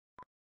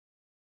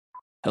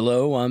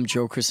Hello, I'm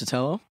Joe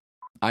Crisatello.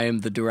 I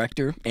am the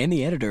director and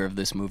the editor of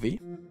this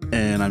movie.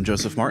 And I'm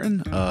Joseph Martin,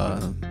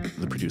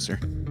 the producer.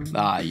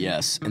 Ah,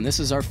 yes. And this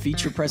is our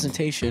feature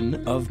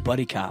presentation of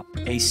Buddy Cop,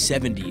 a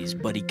 70s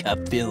Buddy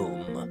Cop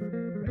film.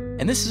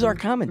 And this is our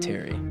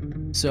commentary.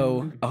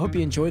 So I hope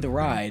you enjoy the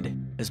ride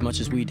as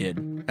much as we did.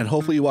 And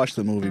hopefully you watch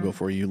the movie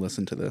before you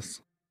listen to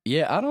this.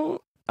 Yeah, I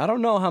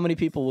don't know how many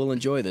people will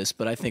enjoy this,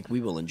 but I think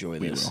we will enjoy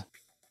this. We will.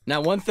 Now,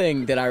 one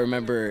thing that I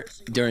remember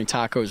during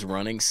Taco's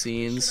running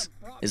scenes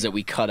is that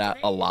we cut out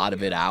a lot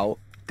of it out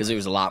because there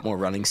was a lot more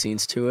running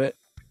scenes to it.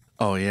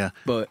 Oh, yeah.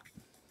 But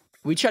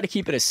we try to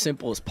keep it as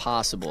simple as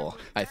possible,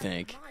 I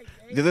think.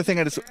 The other thing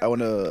I want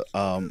to,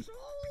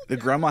 the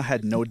grandma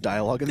had no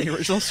dialogue in the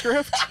original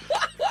script.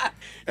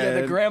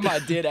 Yeah, the grandma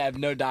did have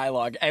no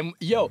dialogue. And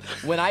yo,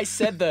 when I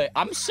said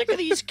I'm sick of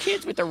these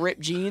kids with the ripped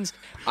jeans,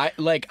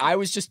 I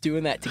was just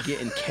doing that to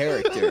get in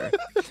character.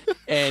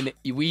 And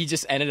we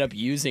just ended up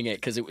using it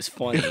because it was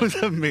funny. It was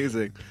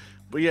amazing.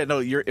 But yeah, no,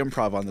 your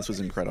improv on this was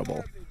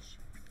incredible.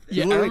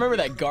 Yeah, I remember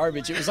that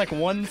garbage. It was like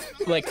one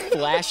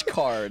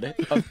flashcard,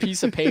 a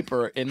piece of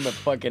paper in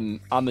the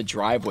on the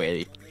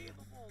driveway.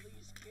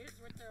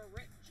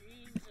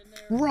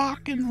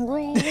 Rock and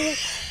roll.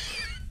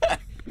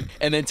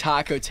 And then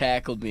Taco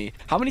tackled me.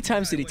 How many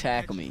times did he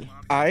tackle me?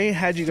 I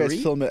had you guys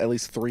film it at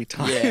least 3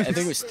 times. Yeah, I think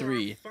it was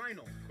 3.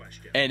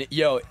 And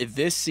yo,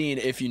 this scene,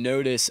 if you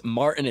notice,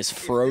 Martin is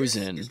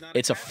frozen.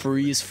 It's a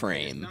freeze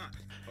frame.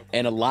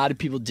 And a lot of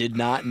people did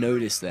not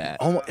notice that.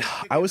 Oh,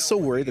 I was so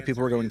worried that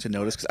people were going to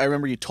notice because I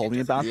remember you told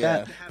me about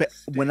that. But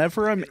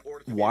whenever I'm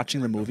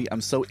watching the movie, I'm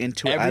so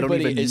into it, I don't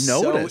even notice.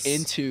 Everybody is so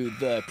into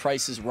the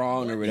Price is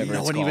Wrong or whatever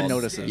it's called. No one even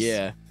notices.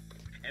 Yeah.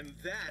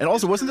 And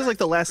also, wasn't this like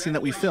the last scene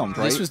that we filmed,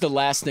 right? This was the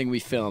last thing we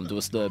filmed,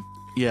 was the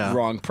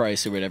Wrong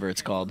Price or whatever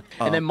it's called.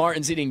 And then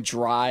Martin's eating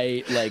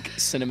dry,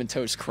 Cinnamon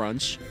Toast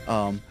Crunch.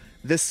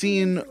 This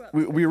scene,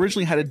 we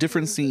originally had a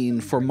different scene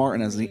for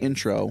Martin as the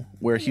intro,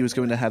 where he was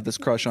going to have this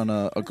crush on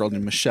a girl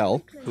named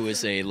Michelle. Who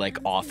is a,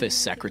 office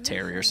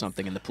secretary or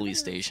something in the police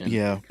station.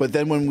 Yeah, but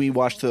then when we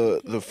watched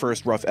the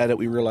first rough edit,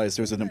 we realized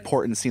there's an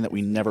important scene that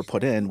we never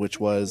put in, which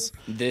was...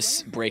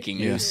 this breaking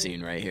news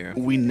scene right here.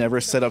 We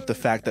never set up the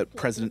fact that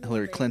President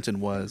Hillary Clinton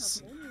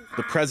was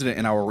the president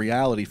in our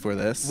reality for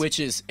this. Which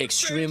is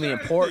extremely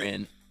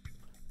important.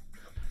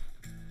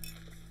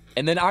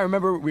 And then I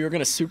remember we were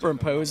going to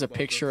superimpose a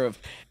picture of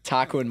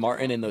Taco and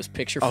Martin in those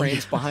picture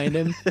frames behind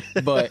him,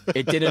 but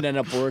it didn't end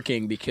up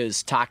working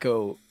because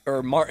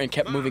Martin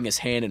kept moving his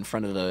hand in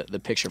front of the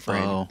picture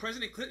frame. Oh.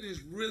 President Clinton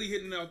is really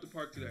hitting it out the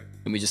park today.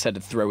 And we just had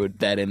to throw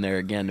that in there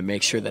again to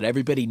make sure that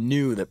everybody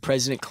knew that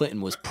President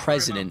Clinton was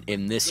president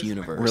in this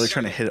universe. Really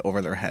trying to hit it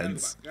over their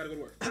heads.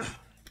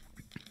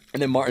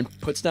 And then Martin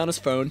puts down his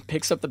phone,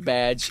 picks up the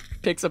badge,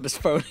 picks up his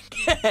phone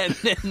again,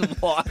 and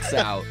walks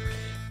out.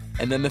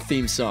 And then the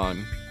theme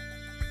song.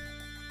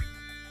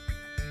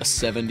 A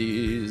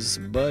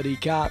 70s buddy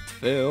cop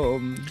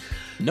film.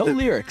 No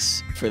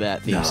lyrics for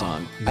that theme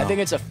song. No. I think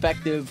it's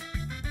effective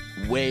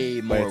way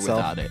more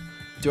without it.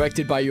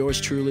 Directed by yours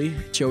truly,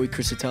 Joey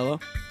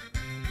Crisatello.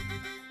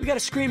 We got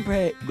a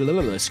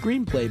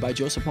screenplay by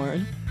Joseph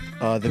Martin.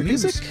 The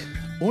music?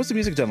 When was the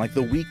music done? Like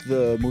the week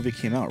the movie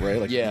came out, right?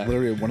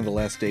 Literally one of the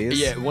last days?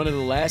 Yeah, one of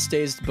the last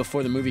days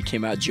before the movie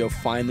came out, Joe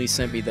finally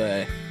sent me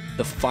the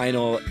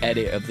final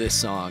edit of this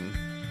song.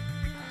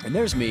 And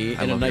there's me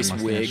in a nice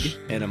wig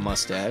and a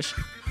mustache,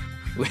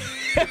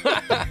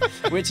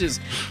 which is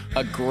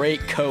a great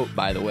coat,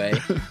 by the way.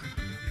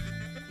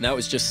 And that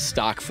was just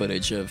stock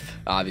footage of,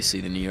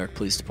 obviously, the New York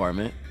Police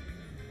Department.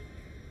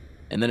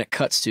 And then it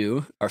cuts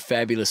to our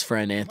fabulous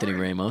friend, Anthony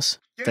Ramos.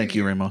 Thank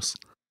you, Ramos.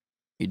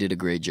 You did a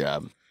great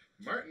job.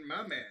 Martin,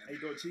 my man. How you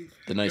doing, Chief?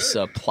 The nice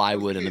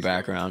plywood in the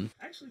background.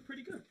 Actually,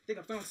 pretty good. I think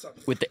I found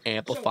something. With the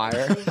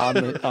amplifier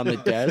on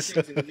the desk.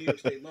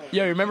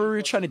 Yo, remember we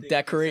were trying to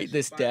decorate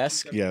this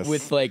desk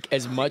with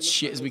as much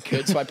shit as we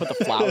could, so I put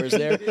the flowers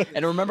there.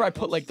 And remember I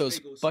put those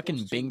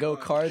fucking bingo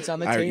cards on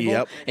the table?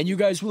 Yep. And you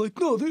guys were like,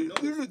 no, they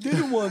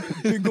don't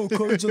want bingo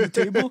cards on the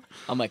table.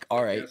 I'm like,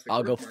 all right,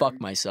 I'll go fuck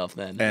myself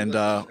then. And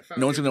no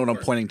one's gonna know what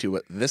I'm pointing to,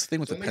 but this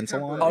thing with the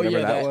pencil on it, oh yeah,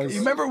 that was. You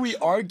remember we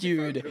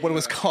argued what it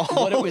was called?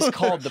 What it was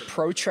called, the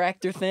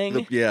protractor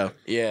thing? Yeah.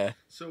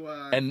 So,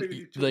 and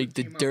the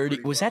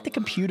dirty, was that the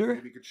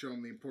computer?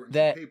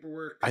 That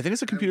I think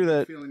it's a computer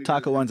that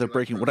Taco ends up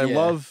breaking. What I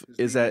love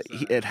is that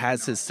it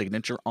has his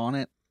signature on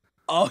it.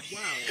 Oh,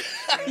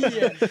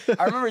 yeah.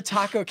 I remember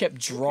Taco kept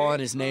drawing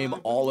his name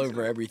all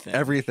over everything.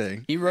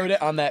 Everything. He wrote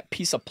it on that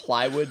piece of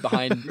plywood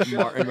behind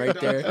Martin right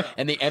there,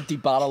 and the empty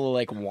bottle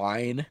of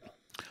wine.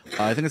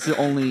 I think it's the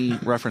only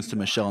reference to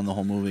Michelle in the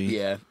whole movie.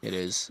 Yeah, it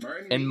is.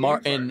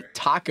 And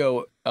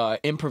Taco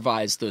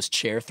improvised those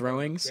chair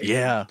throwings.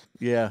 Yeah.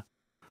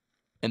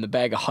 and the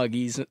bag of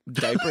Huggies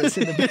diapers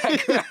in the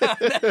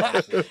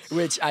background,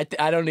 which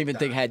I don't even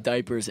think had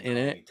diapers in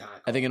it.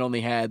 I think it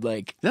only had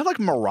like... Did it have like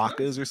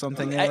maracas or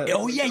something in it?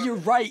 Oh, yeah, you're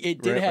right.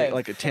 It did have...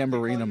 Like a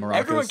tambourine of maracas.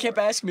 Everyone kept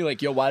asking me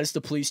like, yo, why does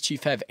the police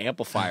chief have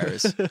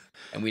amplifiers?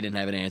 And we didn't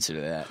have an answer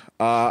to that.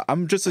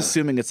 I'm just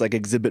assuming it's like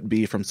Exhibit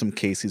B from some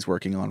case he's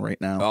working on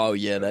right now. Oh,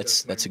 yeah,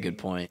 that's a good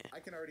point. I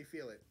can already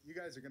feel it. You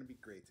guys are going to be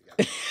great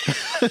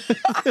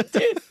together.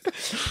 Dude.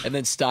 And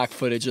then stock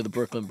footage of the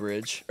Brooklyn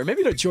Bridge. Or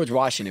maybe the George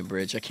Washington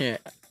Bridge. I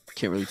can't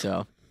really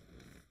tell.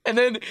 And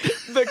then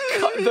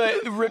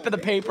the rip of the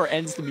paper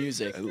ends the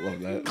music. I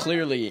love that.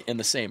 Clearly in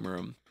the same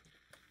room.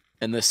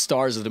 And the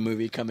stars of the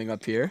movie coming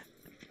up here.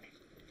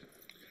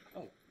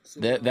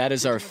 That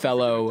is our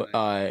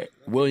fellow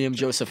William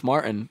Joseph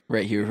Martin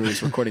right here, who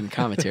is recording the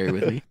commentary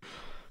with me.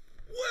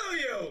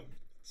 William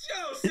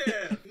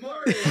Joseph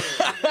Martin.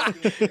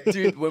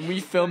 Dude, when we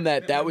filmed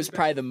that was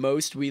probably the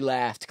most we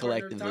laughed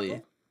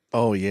collectively.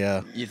 Oh,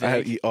 yeah. You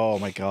think? Oh,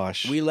 my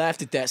gosh. We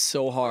laughed at that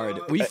so hard.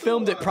 We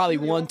filmed it probably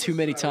one too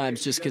many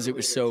times just because it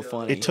was so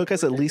funny. It took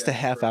us at least a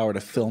half hour to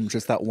film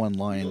just that one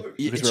line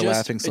because we were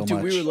laughing so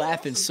much. We were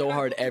laughing so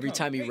hard every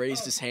time he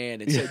raised his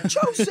hand and said,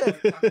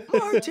 Joseph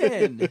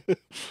Martin.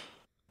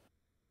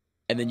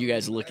 And then you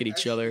guys look at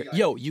each other.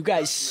 Yo, you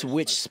guys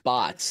switch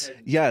spots.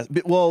 Yeah,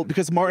 well,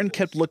 because Martin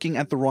kept looking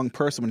at the wrong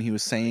person when he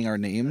was saying our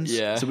names.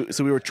 Yeah.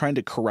 So we were trying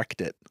to correct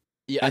it.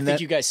 Yeah, I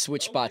think you guys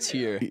switch spots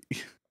here.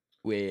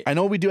 Wait. I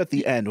know what we do at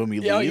the end when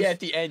we leave. Oh, yeah, at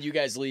the end you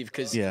guys leave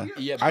because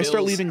I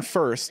start leaving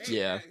first.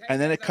 Yeah. And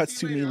then it cuts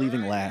to me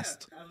leaving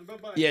last.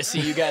 Yeah,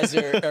 see, you guys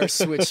are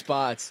switch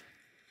spots.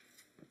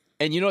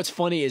 And you know what's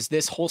funny is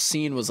this whole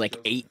scene was like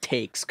 8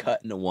 takes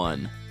cut into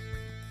one.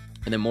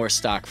 And then more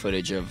stock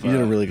footage of... You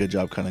did a really good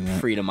job cutting that.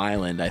 Freedom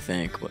Island, I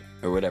think,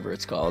 or whatever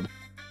it's called.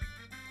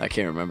 I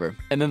can't remember.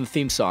 And then the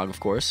theme song,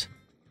 of course.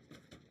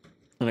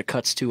 And it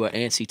cuts to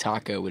Antsy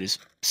Taco with his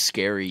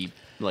scary,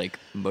 like,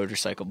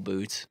 motorcycle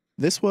boots.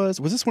 Was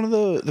this one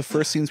of the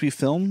first scenes we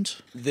filmed?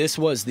 This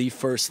was the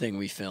first thing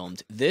we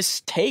filmed.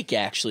 This take,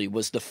 actually,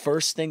 was the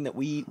first thing that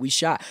we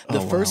shot.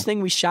 The first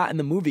thing we shot in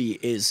the movie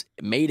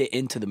made it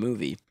into the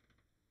movie.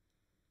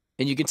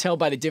 And you can tell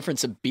by the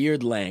difference of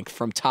beard length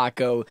from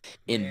Taco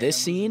in this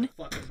scene.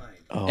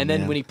 And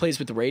then when he plays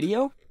with the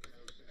radio,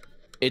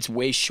 it's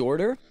way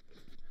shorter,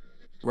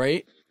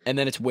 right? And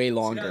then it's way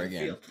longer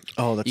again.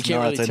 Oh, that's You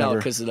can't really tell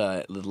because of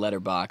the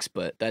letterbox,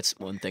 but that's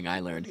one thing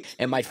I learned.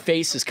 And my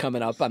face is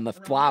coming up on the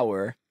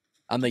flower,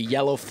 on the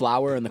yellow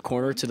flower in the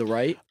corner to the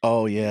right.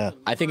 Oh, yeah.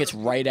 I think it's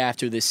right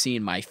after this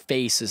scene. My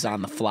face is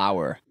on the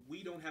flower.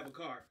 We don't have a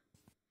car.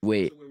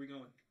 Wait. So where are we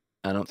going?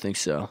 I don't think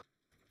so.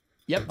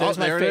 Yep, there's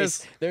my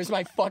face. There's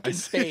my fucking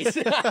face.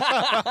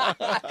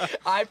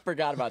 I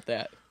forgot about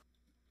that.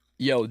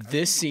 Yo,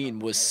 this scene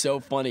was so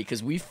funny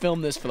because we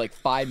filmed this for like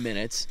 5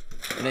 minutes,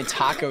 and then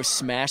Taco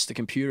smashed the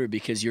computer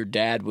because your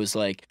dad was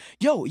like,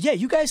 "Yo, yeah,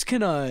 you guys can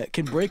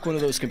break one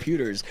of those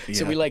computers." Yeah.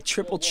 So we like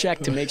triple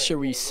checked to make sure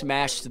we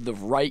smashed the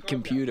right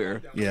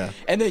computer. Yeah.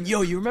 And then,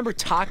 yo, you remember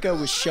Taco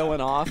was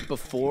showing off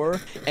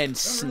before and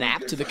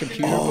snapped to the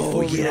computer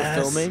before we were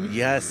filming?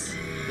 Yes.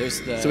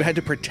 So we had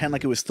to pretend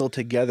like it was still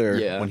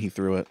together when he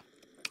threw it.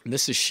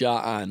 This is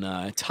shot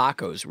on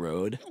Taco's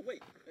Road.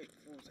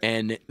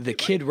 And the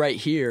kid right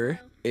here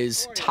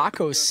is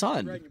Taco's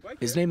son.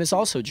 His name is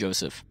also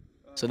Joseph.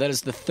 So that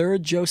is the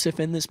 3rd Joseph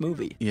in this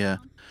movie. Yeah.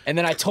 And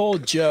then I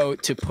told Joe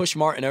to push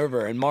Martin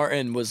over, and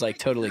Martin was like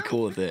totally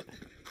cool with it.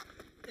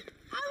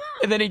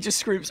 And then he just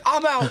screams,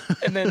 "I'm out!"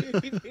 And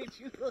then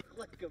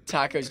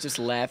Taco's just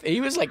laughing. He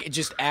was like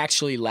just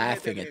actually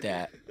laughing at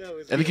that.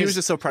 I think he was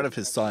just so proud of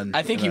his son.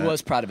 I think he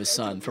was proud of his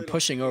son for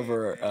pushing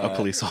over a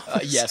police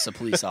officer. Yes, a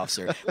police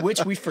officer.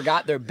 Which we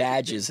forgot their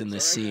badges in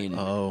this scene.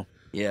 Oh.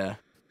 Yeah.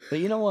 But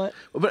you know what?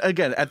 But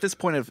again, at this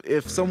point,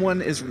 if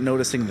someone is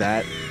noticing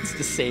that... It's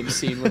the same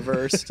scene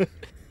reversed.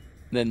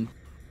 Then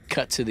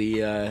cut to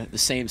the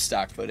same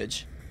stock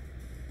footage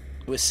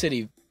with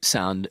city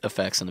sound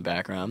effects in the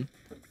background.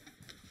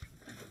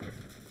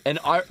 And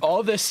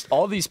all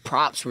these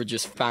props were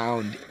just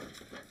found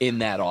in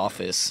that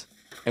office.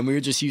 And we were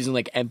just using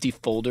like empty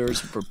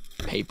folders for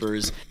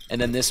papers. And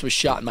then this was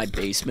shot in my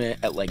basement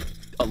at like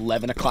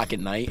 11 o'clock at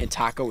night. And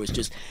Taco was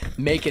just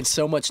making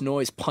so much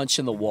noise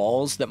punching the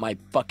walls that my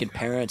fucking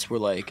parents were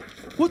like,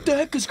 "What the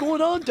heck is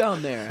going on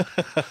down there?"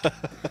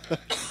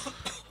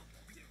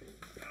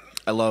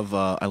 I love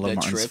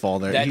Martin's fall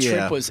there. That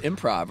trip was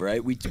improv,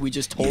 right? We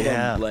just told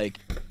him like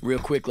real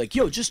quick, like,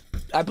 "Yo, just."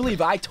 I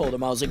believe I told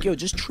him, I was like, "Yo,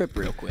 just trip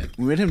real quick."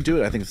 We made him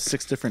do it. I think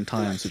 6 different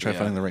times to try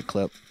finding the right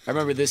clip. I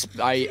remember this.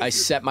 I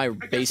set my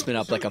basement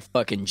up like a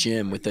fucking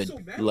gym with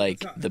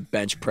the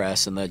bench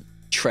press and the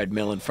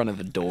treadmill in front of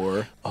the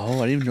door.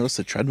 Oh, I didn't even notice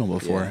the treadmill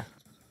before. Yeah.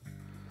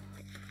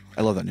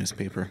 I love that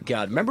newspaper.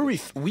 God, remember we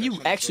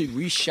actually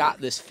reshot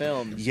this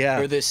film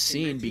or this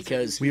scene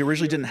because we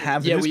originally didn't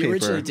have the newspaper. We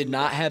originally did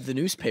not have the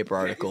newspaper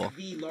article.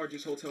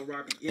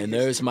 And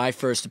there's my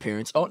first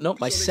appearance. Oh, no,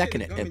 my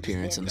second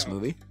appearance in this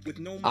movie.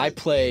 I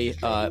play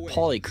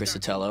Paulie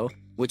Crisatello,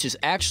 which is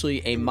actually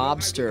a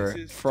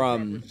mobster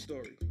from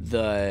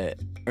the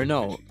Or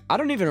no, I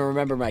don't even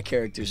remember my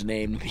character's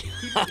name, to be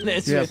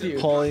honest Yeah, with you.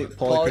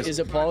 Paulie. Is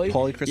it Paulie?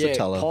 Paulie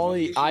Crisatello. Yeah,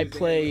 Paulie, I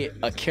play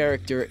a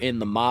character in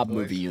the mob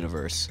movie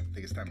universe, I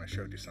think it's time I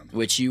showed you something.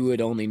 which you would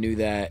only knew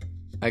that.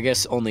 I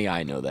guess only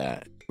I know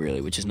that,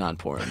 really, which is not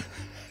important.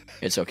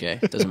 It's okay.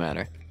 It doesn't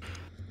matter.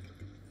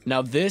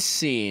 Now, this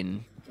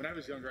scene, When I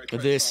was younger, I tried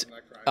to this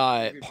solve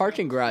that crime.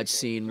 parking garage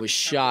scene was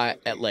shot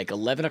at like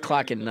 11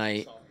 o'clock at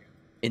night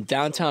in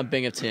downtown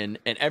Binghamton,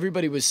 and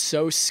everybody was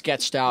so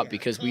sketched out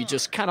because we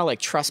just kind of like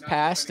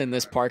trespassed in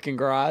this parking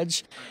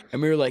garage,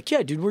 and we were like,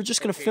 yeah, dude, we're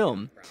just gonna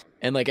film.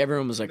 And like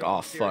everyone was like,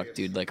 oh fuck,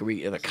 dude, like are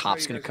the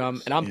cops gonna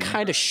come? And I'm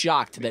kind of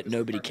shocked that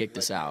nobody kicked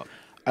us out.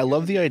 I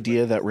love the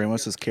idea that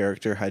Ramos's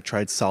character had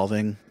tried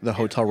solving the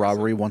hotel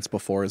robbery once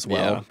before as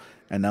well, Yeah.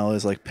 and now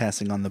is like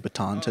passing on the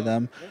baton to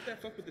them.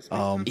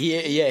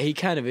 Yeah, he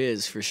kind of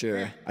is for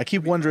sure. I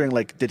keep wondering,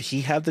 like, did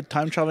he have the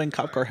time traveling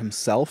cop car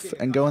himself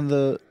and go in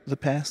the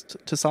past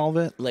to solve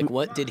it? Like,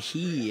 what did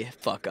he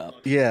fuck up?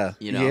 Yeah,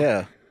 You know?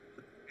 yeah.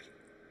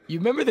 You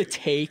remember the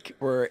take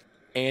where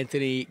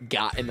Anthony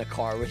got in the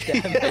car with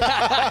them?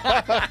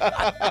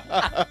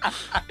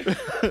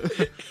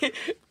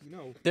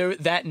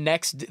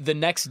 The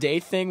next day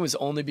thing was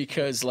only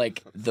because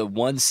like the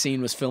one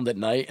scene was filmed at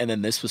night and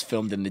then this was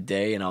filmed in the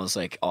day, and I was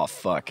like, oh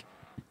fuck,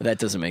 that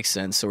doesn't make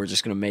sense. So we're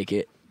just gonna make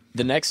it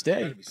the next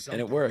day, and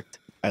it worked.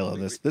 I love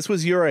this. This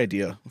was your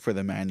idea for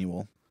the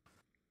manual.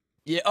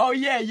 Yeah. Oh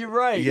yeah, you're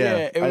right.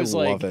 Yeah. It was I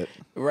like love it.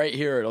 right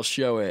here. It'll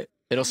show it.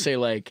 It'll say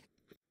like,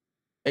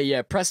 hey,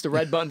 yeah, press the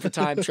red button for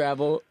time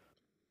travel.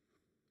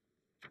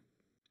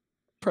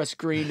 Press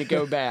green to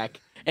go back,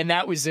 and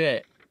that was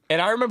it.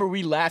 And I remember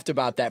we laughed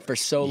about that for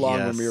so long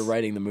when we were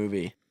writing the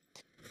movie.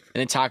 And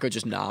then Taco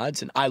just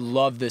nods, and I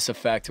love this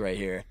effect right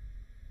here.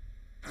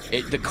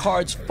 The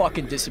cards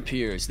fucking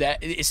disappears. That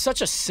it's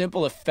such a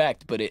simple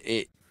effect, but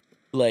it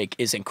like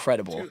is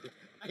incredible.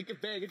 I could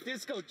bang a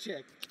disco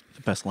chick.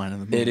 The best line of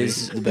the movie. It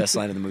is the best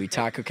line of the movie.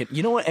 Taco can,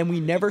 you know what? And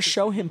we never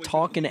show him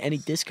talking to any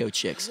disco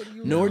chicks,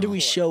 nor do we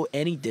show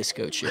any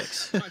disco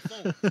chicks. My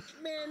phone.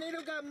 Man, they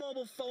don't got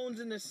mobile phones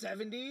in the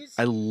 70s.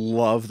 I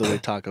love the way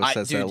Taco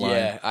says that line.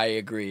 Yeah, I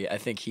agree. I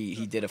think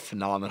he did a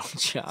phenomenal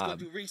job.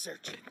 Do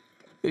research.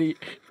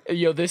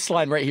 Yo, this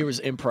line right here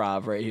was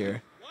improv right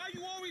here. Why are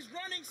you always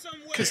running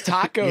somewhere? Because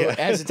Taco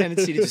has a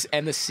tendency to just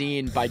end the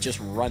scene by just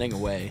running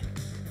away.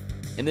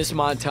 And this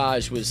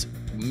montage was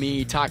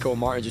me, Taco, and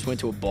Martin just went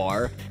to a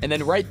bar. And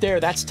then right there,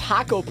 that's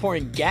Taco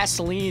pouring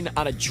gasoline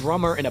on a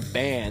drummer in a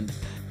band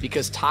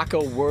because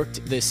Taco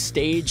worked the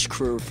stage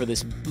crew for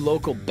this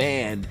local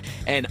band.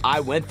 And I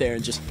went there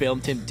and just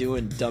filmed him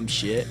doing dumb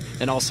shit.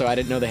 And also, I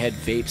didn't know they had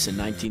vapes in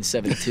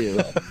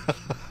 1972.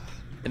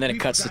 And then it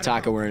cuts to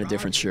Taco wearing a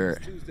different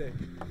shirt.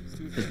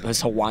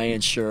 His Hawaiian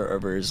shirt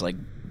over his, like,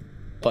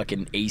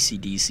 fucking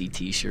AC/DC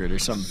t-shirt or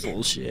some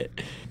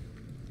bullshit.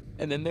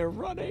 And then they're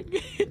running.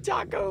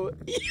 Taco.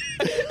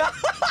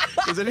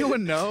 Does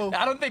anyone know?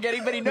 I don't think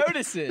anybody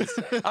notices.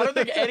 I don't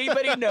think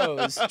anybody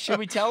knows. Should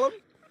we tell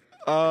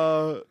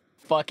them?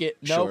 Fuck it.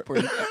 Nope.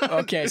 Sure.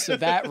 Okay, so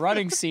that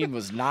running scene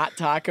was not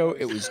Taco.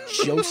 It was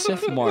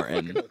Joseph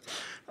Martin.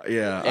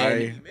 Yeah,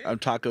 And I'm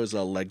Taco's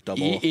a leg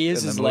double. He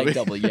is in the his movie. leg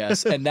double,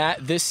 yes. And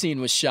this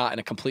scene was shot in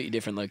a completely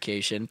different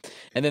location.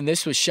 And then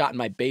this was shot in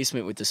my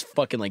basement with this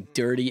fucking like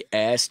dirty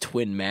ass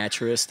twin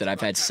mattress that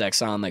I've had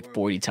sex on like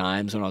 40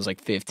 times when I was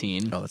like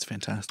 15. Oh, that's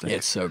fantastic.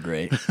 It's so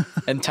great.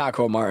 And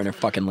Taco and Martin are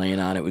fucking laying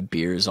on it with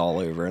beers all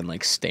over and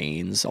like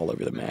stains all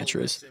over the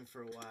mattress.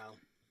 For a while.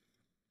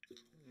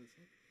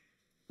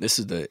 This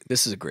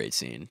is a great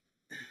scene.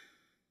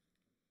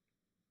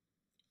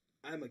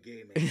 I'm a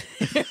gay man.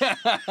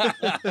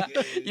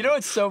 You know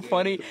what's so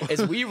funny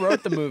is we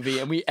wrote the movie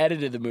and we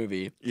edited the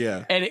movie.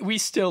 Yeah. And we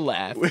still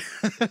laugh. Well,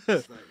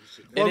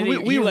 And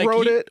then we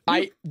wrote it.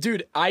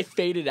 I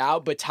faded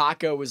out, but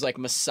Taco was like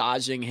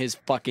massaging his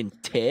fucking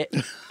tit,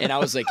 and I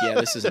was like, "Yeah,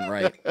 this isn't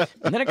right."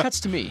 And then it cuts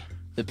to me,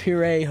 the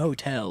Pure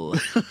Hotel.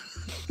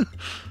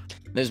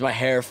 There's my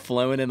hair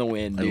flowing in the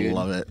wind, dude. I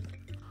love it.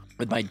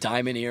 With my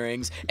diamond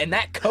earrings, and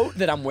that coat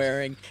that I'm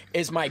wearing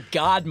is my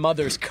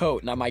godmother's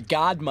coat. Now, my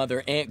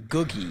godmother, Aunt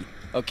Googie,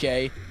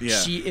 okay, Yeah.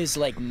 she is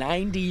like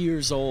 90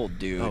 years old,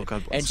 dude. Oh,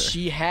 God bless and her.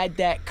 she had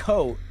that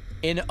coat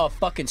in a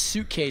fucking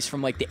suitcase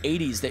from like the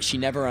 80s that she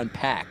never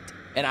unpacked.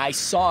 And I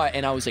saw it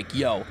and I was like,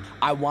 yo,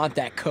 I want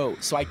that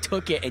coat. So I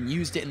took it and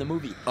used it in the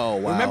movie. Oh,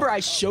 wow. Remember I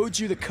showed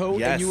you the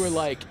coat and you were Yes.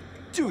 like,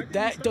 dude,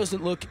 that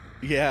doesn't look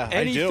Yeah,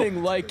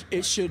 anything like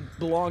it should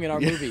belong in our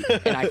movie.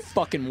 And I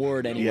fucking wore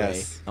it anyway.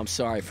 Yes. I'm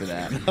sorry for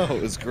that. Oh,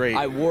 it was great.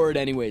 I wore it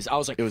anyways. I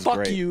was like, It was fuck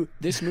great. you.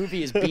 This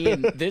movie is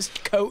being, this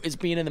coat is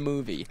being in the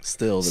movie.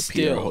 Still the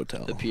Pierre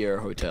Hotel. The Pierre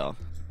Hotel.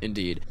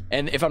 Indeed.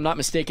 And if I'm not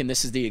mistaken,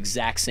 this is the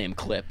exact same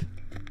clip.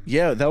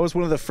 Yeah, that was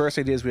one of the first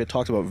ideas we had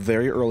talked about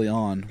very early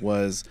on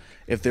was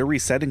if they're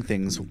resetting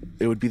things,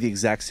 it would be the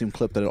exact same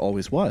clip that it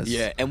always was.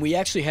 Yeah, and we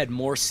actually had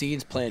more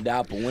scenes planned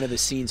out, but one of the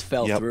scenes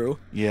fell through.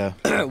 Yeah.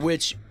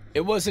 Which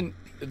it wasn't,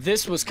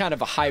 this was kind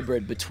of a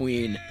hybrid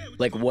between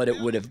like what it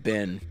would have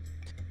been.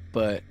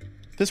 But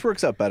This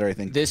works out better, I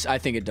think. I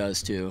think it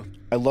does too.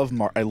 I love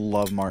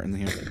Martin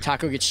here.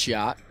 Taco gets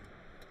shot.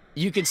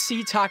 You can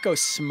see Taco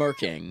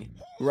smirking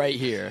right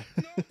here.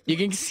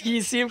 You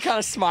see him kind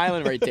of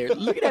smiling right there.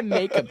 Look at that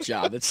makeup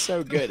job. It's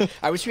so good.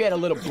 I wish we had a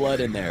little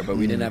blood in there, but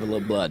we didn't have a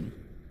little blood.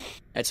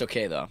 That's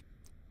okay though.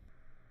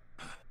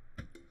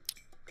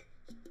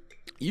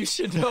 You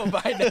should know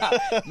by now.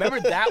 Remember,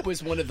 that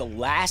was one of the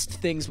last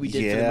things we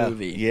did for the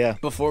movie. Yeah.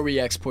 Before we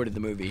exported the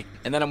movie.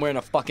 And then I'm wearing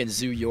a fucking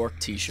Zoo York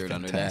t-shirt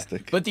under that.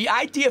 But the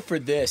idea for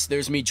this,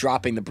 there's me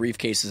dropping the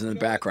briefcases in the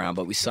background,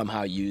 but we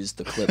somehow used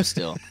the clip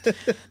still.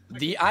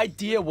 The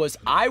idea was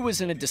I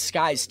was in a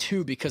disguise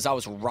too because I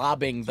was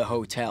robbing the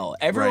hotel.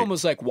 Everyone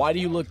was like, why do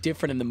you look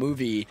different in the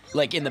movie?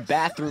 Like in the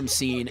bathroom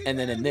scene and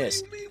then in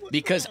this.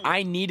 Because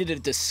I needed a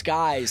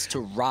disguise to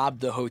rob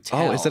the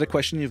hotel. Oh, is that a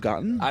question you've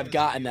gotten? I've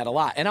gotten that a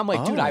lot. And I'm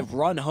like, dude, I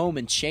run home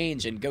and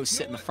change and go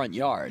sit in the front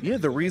yard. Yeah,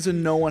 the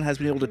reason no one has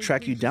been able to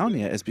track you down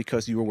yet is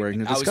because you were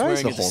wearing a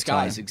disguise the whole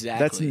time. Exactly.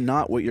 That's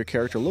not what your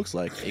character looks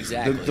like.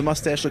 Exactly. The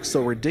mustache looks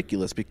so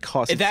ridiculous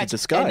because it's a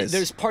disguise. And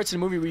there's parts of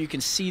the movie where you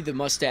can see the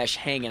mustache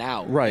hanging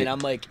out. Right. And I'm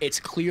like, it's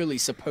clearly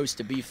supposed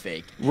to be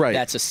fake. Right.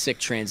 That's a sick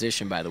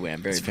transition, by the way.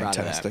 I'm very proud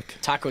of that.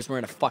 Taco's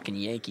wearing a fucking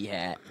Yankee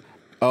hat.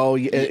 Oh,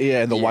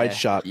 yeah, and the wide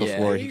shot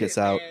before he gets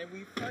out.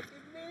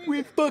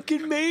 We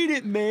fucking made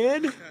it,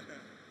 man.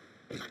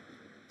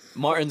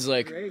 Martin's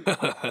like,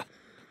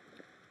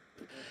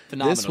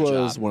 phenomenal This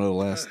was job. one of the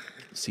last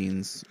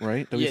scenes,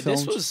 right? That we filmed?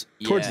 This was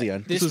towards the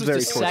end. This was very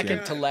the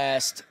second to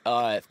last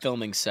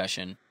filming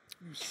session.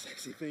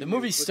 The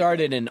movie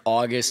started in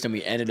August and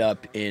we ended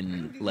up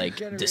in like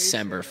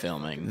December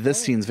filming.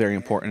 This scene's very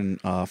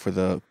important for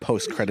the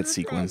post-credit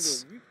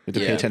sequence. You have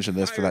to pay attention to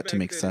this for that to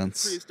make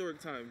sense.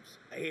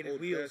 I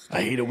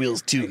hate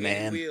wheels too,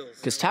 man.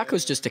 Because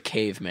Taco's just a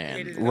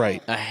caveman.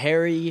 Right. A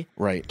hairy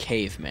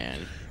caveman.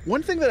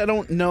 One thing that I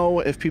don't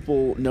know if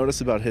people notice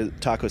about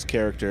Taco's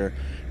character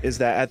is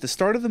that at the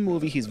start of the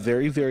movie, he's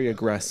very, very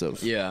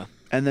aggressive. Yeah.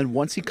 And then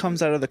once he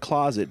comes out of the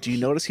closet, do you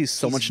notice he's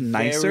so much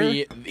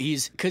nicer?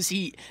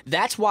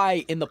 That's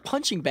why in the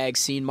punching bag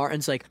scene,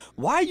 Martin's like,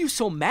 why are you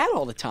so mad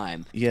all the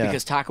time? Yeah.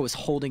 Because Taco was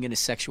holding in his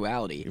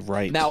sexuality.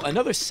 Right. Now,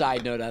 another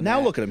side note on that. Now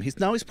look at him. He's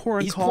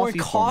pouring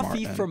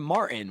coffee for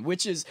Martin,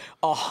 which is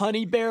a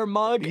honey bear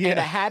mug and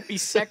a happy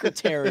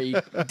secretary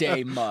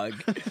day mug.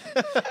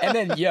 And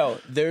then,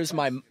 there's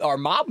our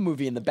mob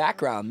movie in the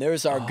background.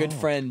 There's our good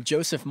friend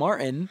Joseph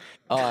Martin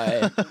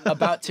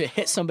about to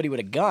hit somebody with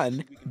a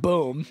gun.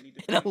 Boom.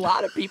 And a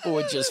lot of people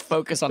would just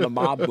focus on the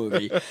mob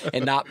movie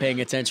and not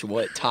paying attention to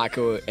what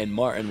Taco and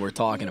Martin were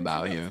talking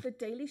about here.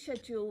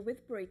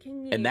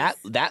 And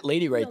that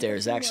lady right there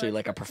is actually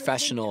like a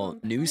professional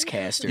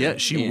newscaster. Yeah,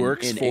 she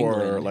works for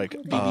England. like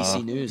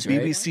BBC News, right?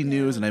 BBC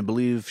News, and I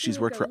believe she's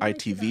worked for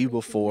ITV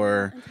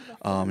before.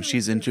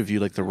 She's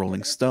interviewed like the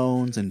Rolling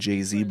Stones and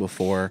Jay-Z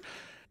before.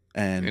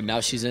 And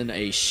now she's in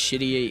a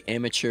shitty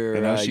amateur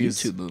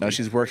YouTube movie. Now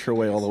she's worked her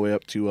way all the way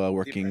up to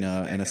working in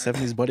a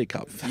 70's buddy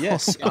cop film.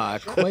 Yes,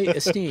 quite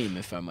esteem,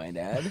 if I might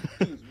add.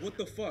 What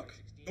the fuck?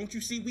 Don't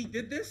you see we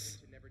did this?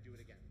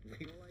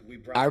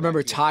 I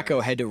remember Taco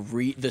had to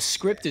read. The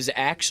script is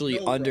actually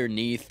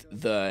underneath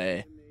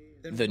the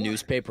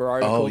newspaper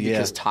article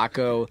because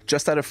Taco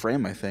just out of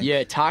frame, I think.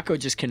 Yeah, Taco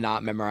just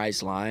cannot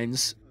memorize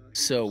lines.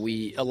 So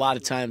a lot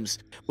of times,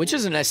 which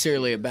isn't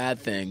necessarily a bad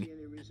thing.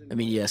 I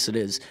mean, yes, it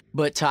is.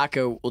 But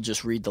Taco will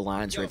just read the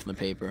lines right from the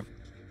paper.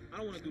 I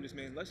don't want to do this,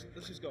 man. Let's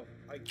just go.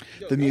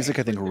 The music,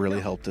 I think,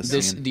 really helped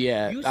this scene.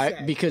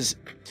 Yeah, because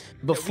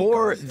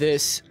before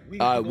this,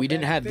 we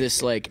didn't have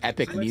this like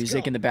epic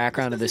music in the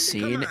background of the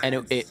scene,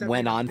 and it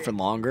went on for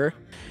longer.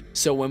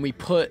 So when we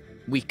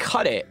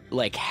cut it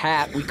like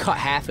half. We cut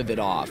half of it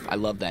off. I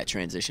love that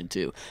transition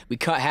too. We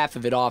cut half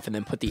of it off and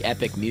then put the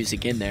epic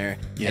music in there.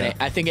 Yeah. And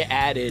I think it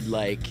added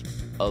like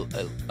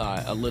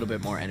a little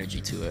bit more energy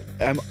to it.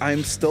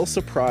 I'm still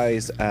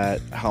surprised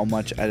at how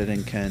much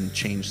editing can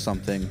change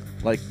something.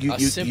 Like a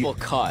simple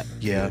cut.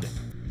 Yeah. Dude.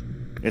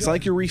 It's not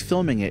like you're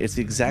refilming it. It's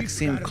the exact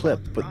same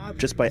clip, but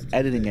just by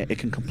editing it, it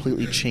can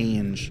completely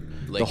change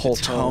the whole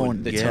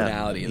tone. The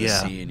tonality of the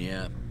scene.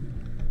 Yeah.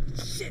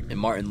 And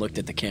Martin looked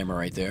at the camera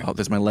right there. Oh,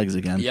 there's my legs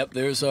again. Yep,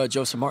 there's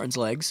Joseph Martin's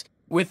legs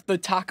with the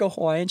Taco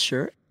Hawaiian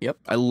shirt. Yep.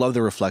 I love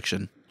the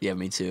reflection. Yeah,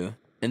 me too.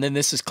 And then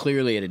this is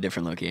clearly at a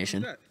different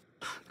location.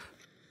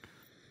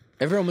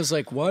 Everyone was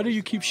like, why do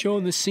you keep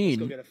showing this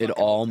scene? It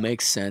all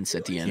makes sense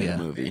at the end of the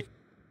movie.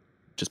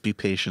 Just be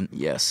patient.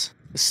 Yes.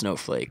 The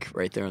snowflake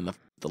right there on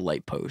the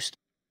light post.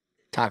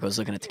 Taco's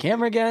looking at the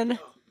camera again.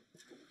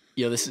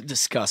 Yo, this is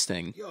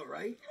disgusting.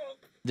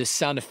 This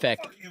sound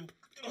effect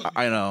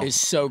I know. is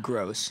so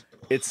gross.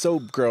 It's so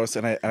gross,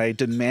 and I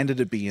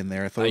demanded it be in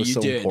there. I thought it was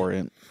so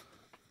important.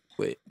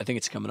 Wait, I think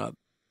it's coming up.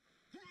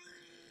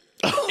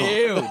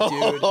 Ew,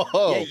 dude.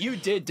 Yeah, you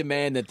did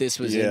demand that this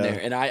was in there,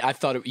 and I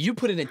thought you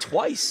put it in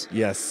twice.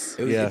 Yes.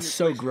 It's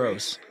so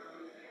gross.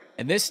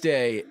 And this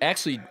day,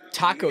 actually,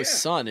 Taco's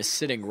son is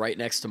sitting right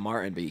next to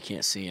Martin, but you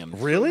can't see him.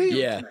 Really?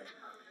 Yeah.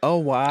 Oh,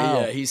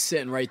 wow. Yeah, he's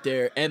sitting right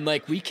there. And,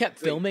 like, we kept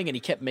filming, and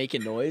he kept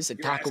making noise,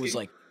 and Taco was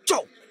like,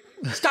 Joe,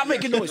 Stop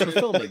making noise. We're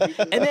filming.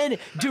 And then,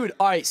 dude,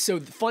 all right, so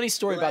the funny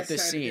story about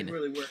this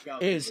scene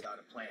is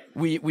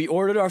we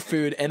ordered our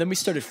food, and then we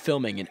started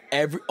filming,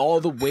 and all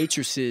the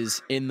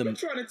waitresses in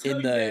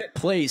the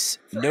place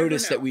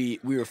noticed that we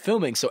were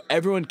filming, so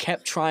everyone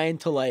kept trying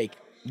to, like,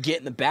 get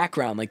in the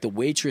background. Like, the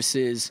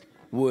waitresses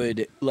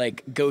would,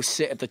 like, go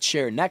sit at the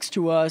chair next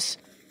to us,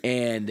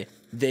 and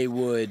they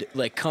would,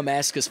 like, come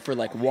ask us for,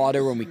 like,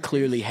 water when we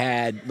clearly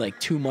had, like,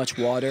 too much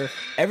water.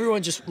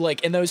 Everyone just,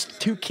 like, and those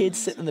two kids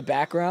sitting in the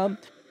background,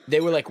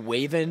 they were, like,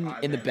 waving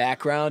in the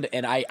background,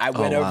 and I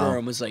went over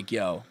and was like,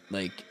 yo,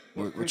 like,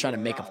 we're trying to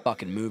make a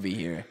fucking movie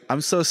here. I'm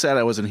so sad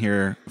I wasn't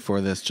here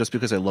for this just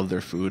because I love their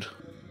food.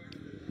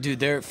 Dude,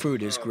 their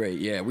food is great,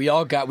 yeah. We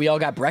all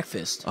got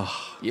breakfast.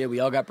 Oh. Yeah, we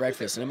all got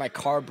breakfast, and then my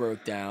car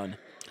broke down.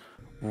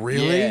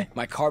 Really? Yeah,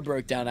 my car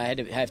broke down. I had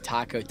to have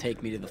Taco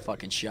take me to the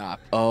fucking shop.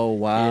 Oh,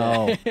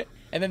 wow. Yeah.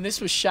 And then this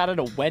was shot at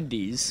a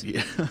Wendy's,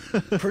 yeah.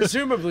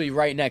 presumably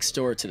right next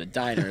door to the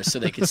diner so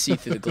they could see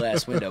through the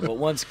glass window. But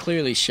one's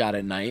clearly shot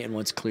at night and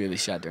one's clearly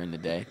shot during the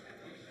day.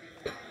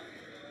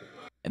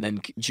 And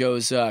then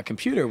Joe's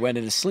computer went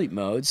into sleep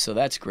mode, so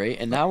that's great.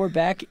 And now we're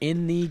back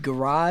in the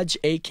garage,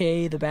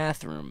 a.k.a. the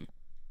bathroom.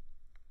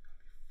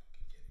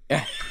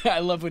 I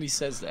love when he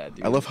says that,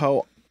 dude. I love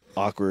how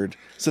awkward.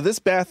 So this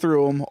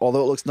bathroom,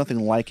 although it looks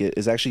nothing like it,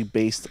 is actually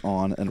based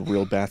on a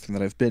real bathroom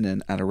that I've been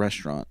in at a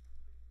restaurant.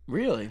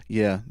 Really?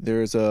 Yeah,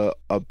 there's a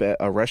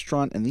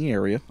restaurant in the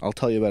area. I'll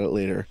tell you about it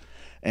later.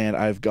 And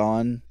I've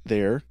gone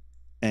there,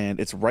 and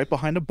it's right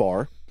behind a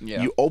bar.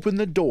 Yeah. You open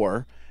the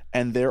door,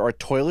 and there are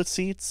toilet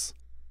seats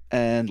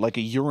and, like,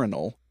 a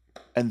urinal.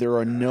 And there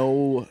are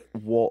no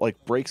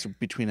breaks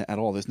between it at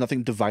all. There's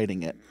nothing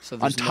dividing it. So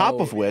on top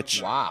of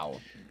which, wow,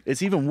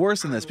 it's even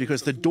worse than this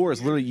because the door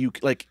is literally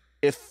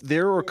if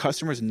there were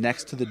customers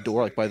next to the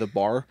door, like by the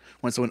bar,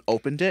 when someone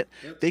opened it,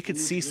 they could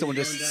see someone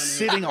just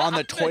sitting on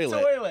the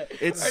toilet.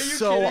 It's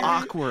so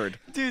awkward.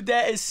 Dude,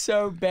 that is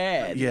so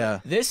bad. Yeah.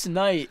 This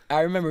night,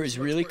 I remember it was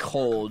really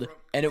cold,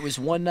 and it was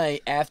one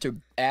night after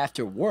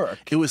work.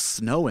 It was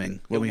snowing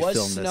when we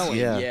filmed this.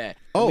 Yeah.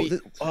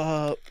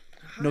 Oh,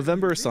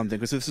 November or something,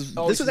 because this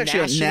was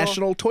actually a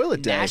National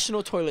Toilet Day.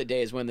 National Toilet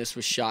Day is when this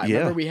was shot. Yeah.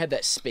 Remember we had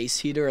that space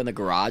heater in the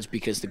garage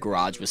because the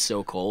garage was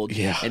so cold.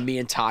 Yeah. And me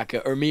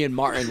and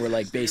Martin were,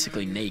 like,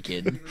 basically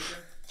naked.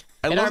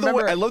 I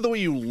love the way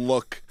you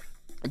look.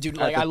 Dude,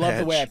 like, I love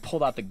the way I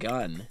pulled out the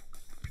gun.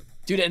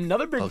 Dude,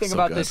 another big thing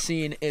about this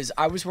scene is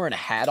I was wearing a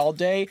hat all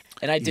day,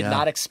 and I did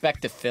not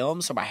expect to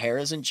film, so my hair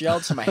isn't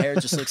gelled, so my hair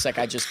just looks like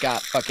I just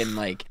got fucking,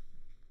 like,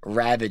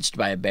 ravaged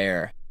by a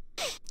bear.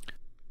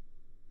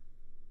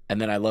 And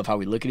then I love how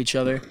we look at each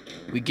other.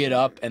 We get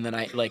up, and then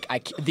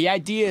the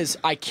idea is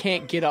I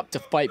can't get up to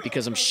fight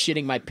because I'm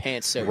shitting my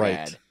pants so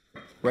bad.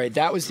 Right?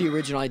 That was the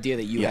original idea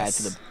that you had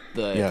for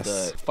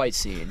the fight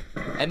scene.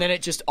 And then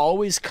it just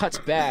always cuts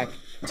back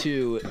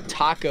to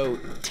Taco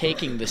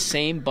taking the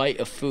same bite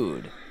of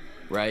food,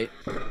 right?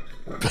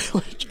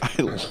 Which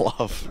I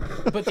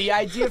love. But the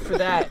idea for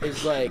that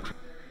is, like,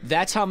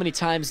 that's how many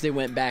times they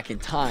went back in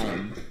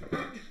time.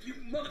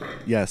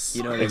 Yes,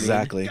 you know what I mean?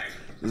 Exactly.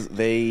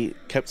 They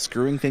kept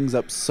screwing things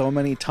up so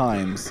many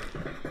times.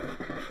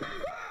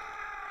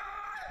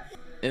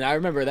 And I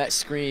remember that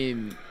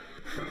scream.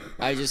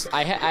 I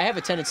have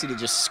a tendency to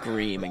just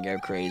scream and go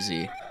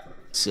crazy.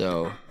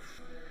 So,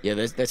 yeah,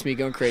 that's me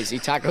going crazy.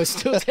 Taco's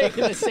still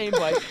taking the same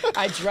bite.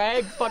 I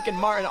drag fucking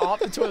Martin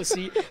off the toilet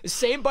seat. The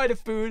same bite of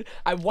food.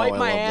 I wipe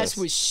my ass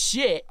with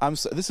shit.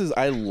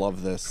 I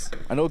love this.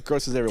 I know it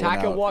grosses everyone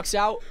out. Taco walks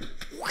out.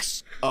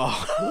 Whoosh,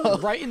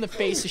 right in the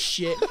face of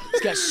shit.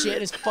 He's got shit in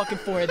his fucking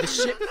forehead. The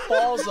shit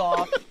falls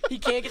off. He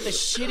can't get the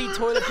shitty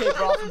toilet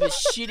paper off of his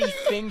shitty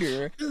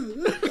finger.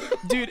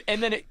 Dude,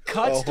 and then it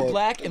cuts to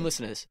black, and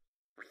listen to this.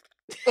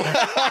 Dude,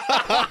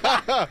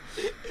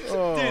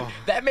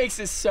 that makes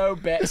it so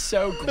bad,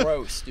 so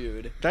gross,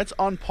 dude. That's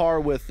on par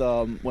with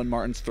when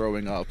Martin's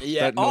throwing up.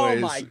 Yeah. That noise. Oh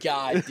my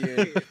god,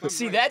 dude.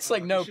 See, that's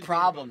like no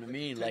problem to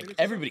me. Like,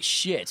 everybody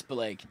shits, but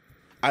like.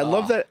 I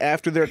love that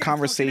after their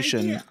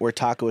conversation where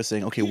Taco is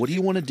saying, "Okay, what do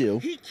you want to do?"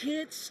 He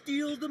can't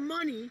steal the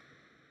money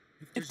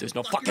if there's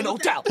no fucking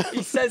hotel.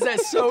 He says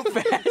that so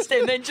fast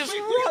and then just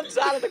runs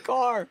out of the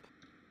car.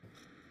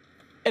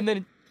 And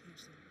then,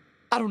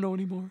 I don't know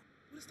anymore.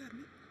 What does that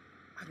mean?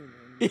 I don't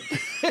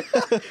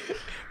know.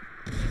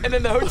 And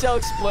then the hotel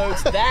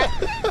explodes. That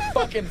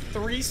fucking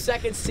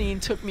 3-second scene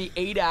took me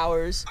 8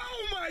 hours.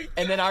 Oh my God.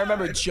 And then I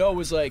remember Joe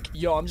was like,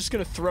 yo, I'm just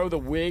going to throw the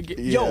wig.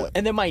 Yeah. Yo,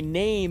 and then my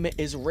name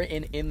is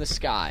written in the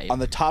sky. On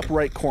the top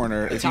right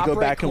corner, if you go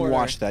back and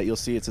watch that, you'll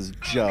see it says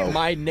Joe.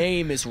 My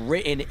name is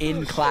written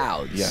in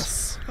clouds.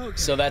 Yes. Okay.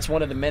 So that's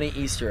one of the many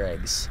Easter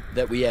eggs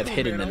that we have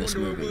hidden in this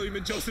movie. I wonder what William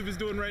and Joseph is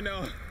doing right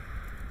now.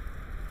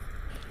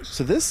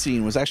 So this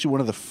scene was actually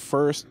one of the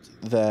first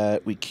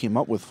that we came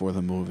up with for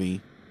the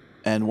movie.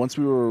 And once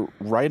we were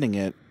writing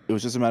it, it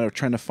was just a matter of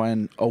trying to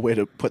find a way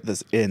to put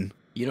this in.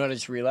 You know what I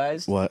just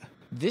realized? What?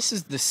 This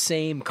is the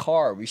same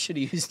car. We should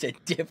have used a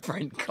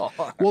different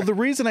car. Well, the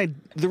reason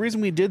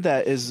we did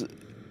that is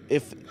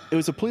if it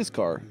was a police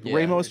car. Yeah.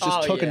 Ramos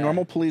just took a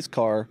normal police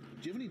car,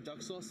 Do you have any duct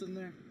duck sauce in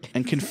there?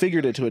 and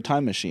configured it to a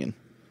time machine.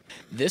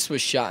 This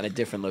was shot in a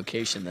different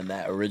location than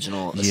that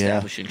original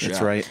establishing shot.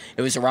 That's right.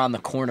 It was around the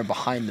corner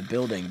behind the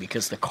building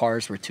because the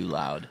cars were too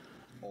loud.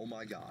 Oh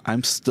my God.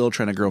 I'm still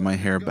trying to grow my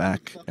hair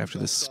back after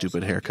this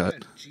stupid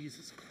haircut.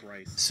 Jesus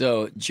Christ.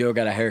 So Joe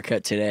got a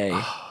haircut today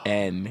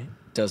and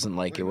doesn't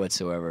like it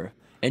whatsoever.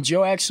 And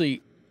Joe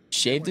actually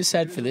shaved his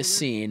head for this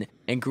scene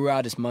and grew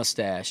out his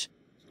mustache.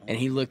 And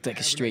he looked like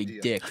a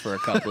straight dick for a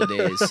couple of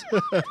days.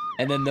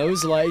 And then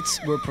those lights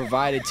were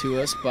provided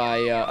to us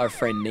by our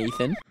friend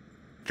Nathan.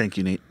 Thank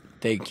you, Nate.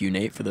 Thank you,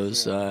 Nate, for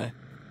those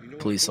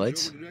police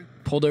lights.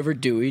 Pulled over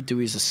Dewey.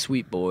 Dewey's a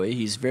sweet boy.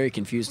 He's very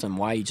confused on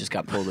why he just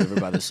got pulled over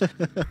by this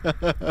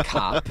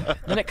cop.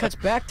 Then it cuts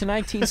back to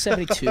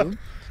 1972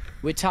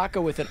 with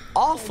Taco with an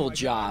awful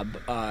job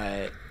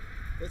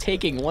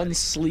taking one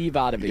sleeve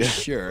out of his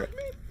shirt.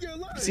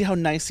 See how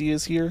nice he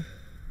is here?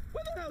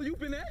 Where the hell you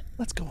been at?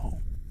 Let's go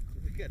home.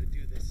 We gotta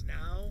do this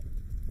now.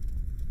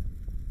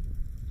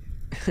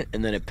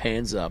 And then it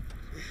pans up.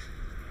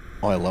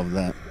 Oh, I love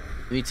that.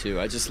 Me too.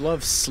 I just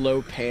love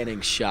slow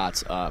panning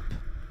shots up.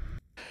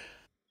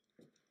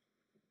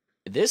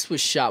 This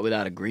was shot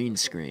without a green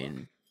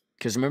screen.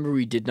 Because remember,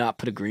 we did not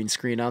put a green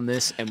screen on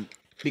this, and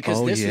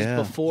because this was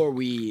before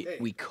we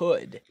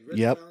could.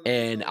 Yep.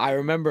 And I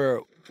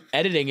remember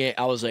editing it,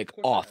 I was like,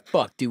 oh,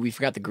 fuck, dude, we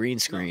forgot the green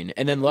screen.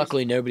 And then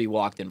luckily nobody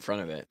walked in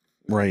front of it.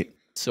 Right.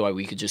 So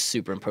we could just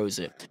superimpose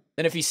it.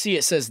 Then if you see,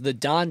 it says the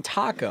Don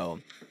Taco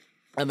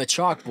on the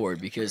chalkboard,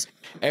 because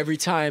every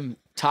time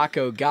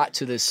Taco got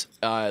to this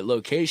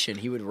location,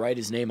 he would write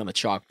his name on the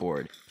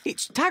chalkboard.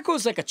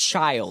 Taco's like a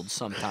child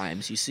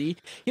sometimes, you see?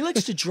 He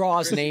likes to draw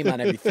his name on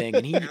everything,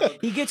 and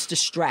he gets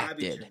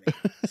distracted.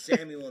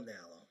 Samuel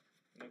Nallo.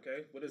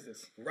 Okay, what is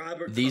this?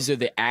 Robert. These are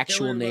the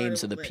actual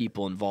names of the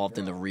people involved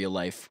in the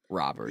real-life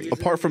robbery.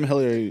 Apart from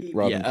Hillary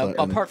Clinton.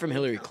 Apart from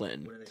Hillary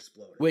Clinton.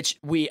 Which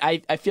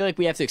I feel like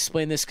we have to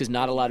explain this because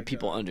not a lot of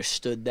people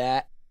understood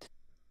that.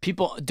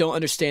 People don't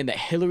understand that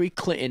Hillary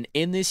Clinton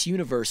in this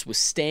universe was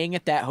staying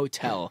at that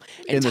hotel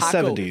and in the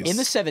Taco, 70s. In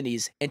the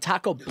 70s, and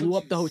Taco blew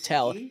up the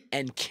hotel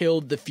and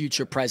killed the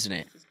future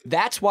president.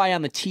 That's why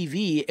on the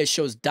TV it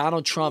shows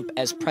Donald Trump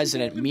as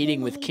president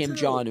meeting with Kim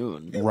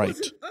Jong-un. Right.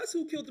 Us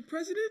who killed the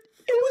president?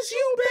 It was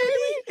you,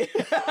 baby!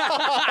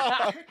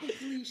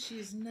 Technically,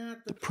 she's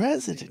not The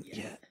president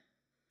yet.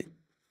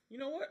 You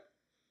know what?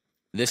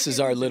 This is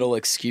our little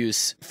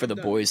excuse for the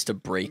boys to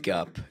break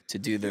up, to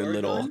do their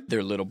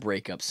little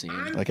breakup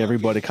scene. Like every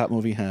buddy cop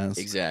movie has.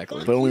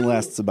 Exactly. But it only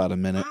lasts about a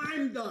minute.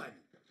 I'm done.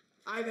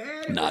 I've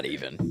had it. Not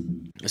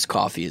even. This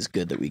coffee is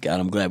good that we got.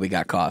 I'm glad we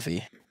got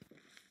coffee.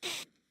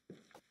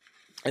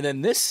 And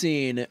then this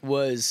scene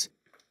was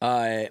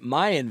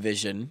my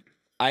envision.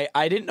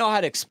 I didn't know how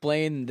to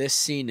explain this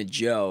scene to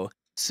Joe,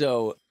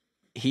 so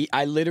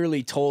I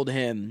literally told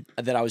him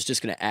that I was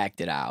just gonna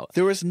act it out.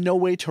 There was no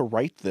way to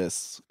write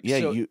this. Yeah,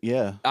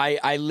 So,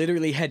 I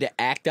literally had to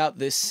act out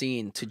this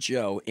scene to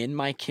Joe in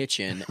my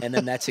kitchen, and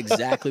then that's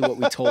exactly what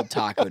we told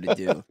Taco to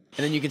do. And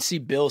then you can see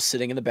Bill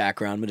sitting in the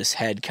background with his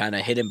head kind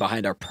of hidden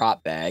behind our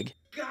prop bag.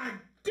 God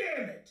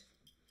damn it.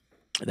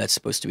 That's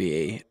supposed to be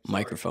a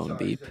microphone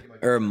beep,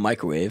 or a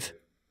microwave.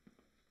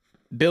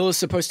 Bill is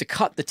supposed to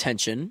cut the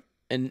tension,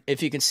 and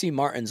if you can see,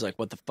 Martin's like,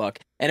 what the fuck?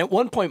 And at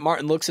one point,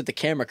 Martin looks at the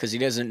camera because he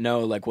doesn't know,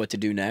 like, what to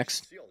do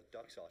next. See all the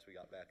duck sauce we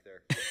got back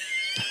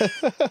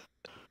there.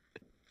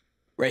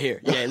 Right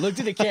here. Yeah, he looked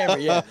at the camera,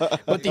 yeah.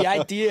 But the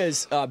idea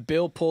is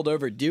Bill pulled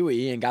over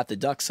Dewey and got the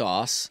duck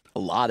sauce, a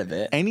lot of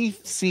it. Any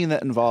scene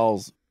that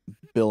involves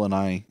Bill and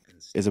I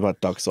is about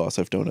duck sauce,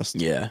 I've noticed.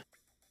 Yeah.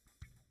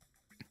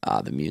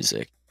 The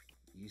music.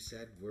 You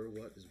said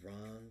what is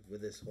wrong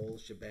with this whole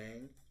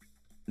shebang?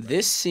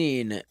 This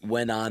scene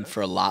went on for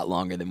a lot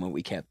longer than what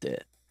we kept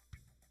it.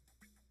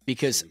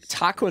 Because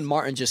Taco and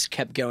Martin just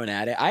kept going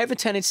at it. I have a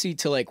tendency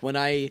to, like, when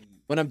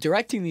I'm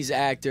directing these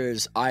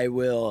actors, I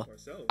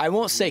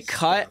won't say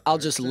cut, I'll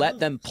just let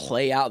them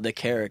play out the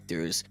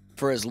characters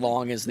for as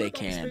long as they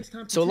can.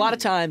 So a lot of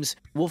times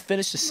we'll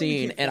finish the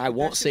scene and I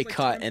won't say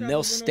cut and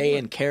they'll stay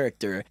in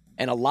character,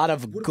 and a lot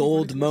of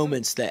gold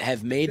moments that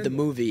have made the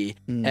movie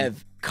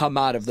have come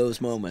out of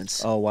those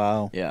moments. Oh,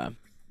 wow. Yeah.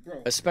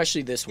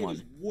 Especially this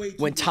one.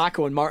 When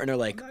Taco and Martin are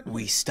like,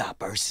 we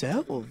stop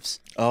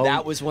ourselves. Oh.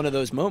 That was one of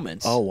those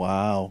moments. Oh,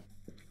 wow.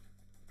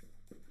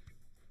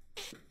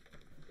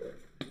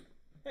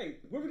 Hey,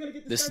 where are we gonna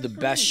get This is the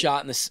best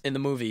shot in the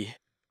movie.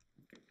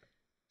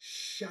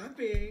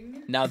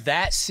 Shopping. Now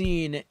that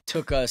scene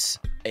took us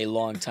a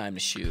long time to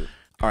shoot.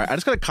 All right, I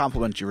just got to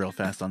compliment you real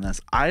fast on this.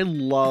 I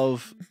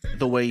love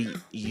the way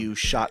you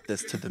shot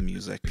this to the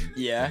music.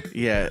 Yeah.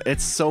 Yeah,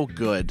 it's so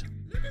good.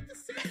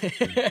 And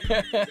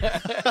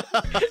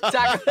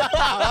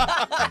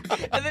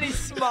then he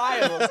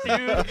smiles,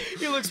 dude.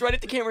 He looks right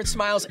at the camera and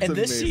smiles. And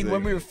this scene,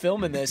 when we were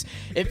filming this,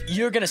 if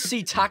you're gonna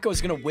see,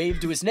 Taco's gonna wave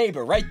to his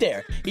neighbor right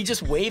there. He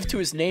just waved to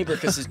his neighbor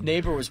because his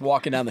neighbor was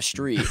walking down the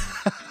street.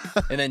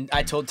 And then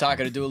I told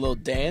Taco to do a little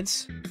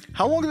dance.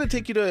 How long did it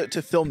take you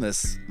to film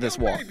this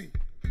walk?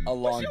 A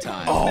long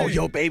time. Oh,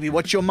 yo, baby,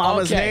 what's your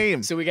mama's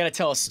name? So we gotta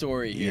tell a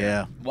story here.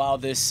 Yeah. While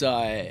this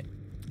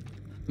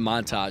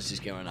montage is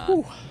going on.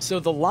 Ooh. So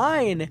the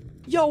line,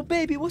 "Yo,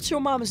 baby, what's your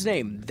mama's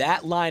name?"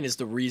 That line is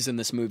the reason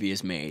this movie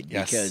is made.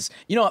 Yes. Because,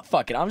 you know what,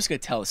 fuck it, I'm just going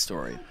to tell a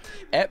story.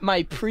 At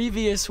my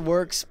previous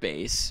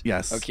workspace,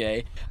 yes,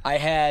 okay, I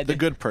had... The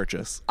good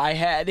purchase. I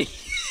had...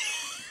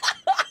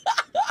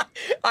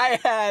 I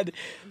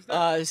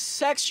had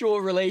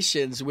sexual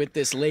relations with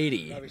this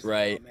lady,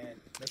 right?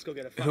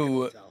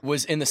 Who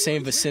was in the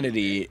same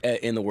vicinity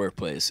in the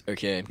workplace,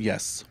 okay?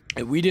 Yes.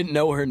 And we didn't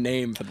know her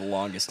name for the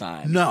longest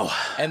time. No.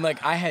 And,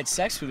 like, I had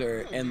sex with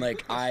her, and,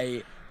 like,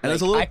 And it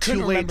was a little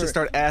too late to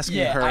start asking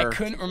her. Yeah, I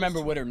couldn't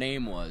remember what her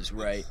name was,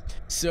 right?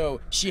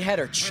 So she had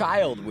her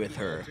child with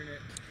her.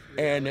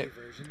 And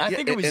I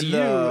think it was you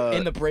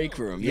in the break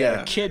room.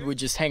 Yeah, a kid would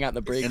just hang out in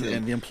the break room.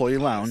 In the employee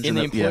lounge. In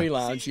the employee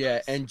lounge,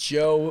 yeah. And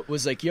Joe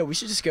was like, yo, we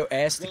should just go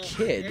ask the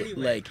kid,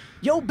 like,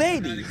 yo,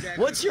 baby,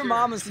 what's your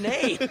mama's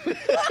name?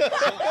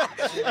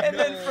 And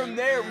then from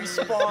there, we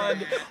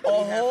spawned a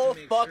whole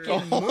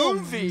fucking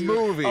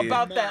movie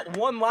about that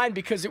one line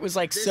because it was,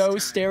 like, so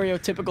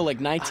stereotypical, like,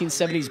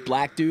 1970s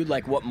black dude,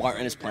 like what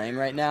Martin is playing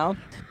right now.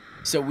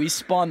 So we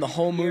spawned the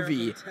whole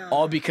movie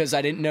all because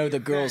I didn't know the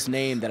girl's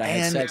name that I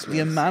had sex with.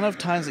 The amount of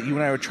times that you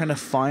and I were trying to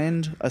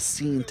find a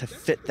scene to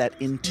fit that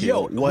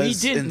into was we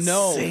didn't insane.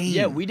 know.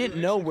 Yeah, we didn't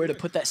know where to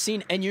put that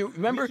scene. And you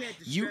remember,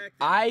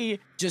 I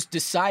just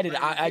decided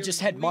I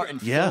just had Martin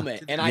film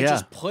it, and I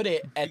just put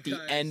it at the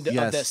end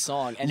of this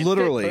song, and it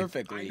fit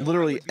perfectly.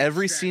 Literally,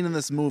 every scene in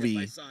this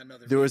movie,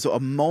 there was a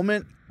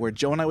moment where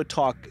Joe and I would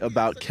talk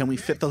about, can we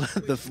fit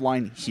the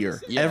line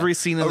here? Yeah. Every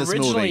scene in this movie.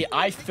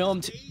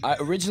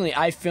 Originally,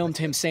 I filmed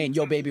him saying,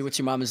 "Yo, baby, what's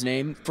your mama's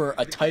name?" for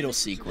a title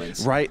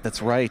sequence. Right,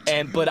 that's right.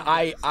 But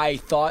I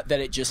thought that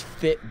it just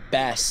fit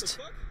best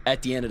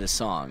at the end of the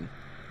song.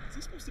 Is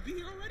he supposed to be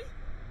here already?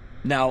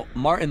 Now,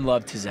 Martin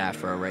loved his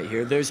afro right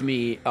here. There's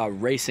me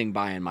racing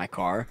by in my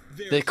car.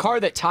 The car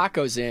that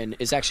Taco's in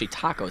is actually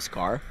Taco's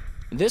car.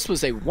 This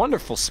was a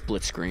wonderful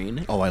split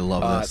screen. Oh, I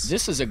love this.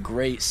 This is a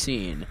great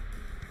scene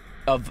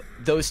of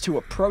those two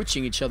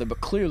approaching each other,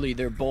 but clearly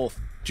they're both...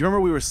 Do you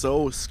remember we were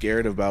so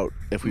scared about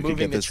if we could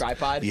get this... Moving the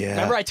tripod? Yeah.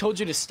 Remember I told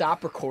you to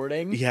stop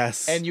recording?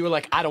 Yes. And you were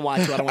like, I don't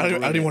want to, I don't want to.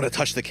 I didn't want to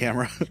touch the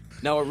camera.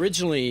 Now,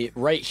 originally,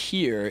 right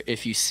here,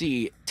 if you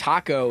see,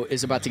 Taco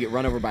is about to get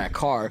run over by a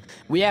car.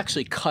 We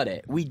actually cut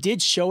it. We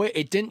did show it.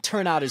 It didn't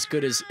turn out as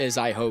good as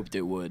I hoped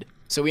it would.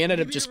 So we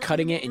ended up just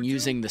cutting it and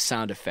using the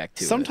sound effect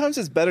to Sometimes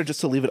it's better just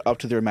to leave it up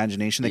to their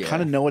imagination. They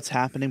kind of know what's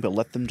happening, but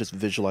let them just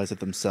visualize it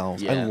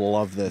themselves. Yeah. I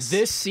love this.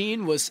 This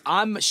scene was...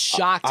 I'm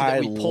shocked that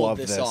we pulled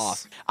this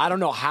off. I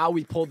don't know how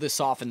we pulled this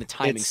off, and the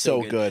timing's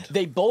so good.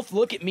 They both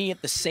look at me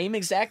at the same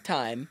exact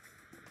time.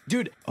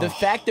 Dude, the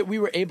fact that we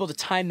were able to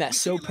time that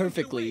so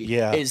perfectly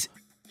is...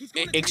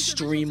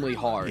 extremely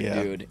hard,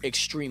 dude.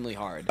 Extremely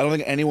hard. I don't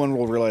think anyone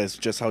will realize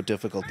just how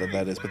difficult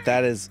that is, but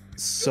that is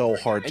so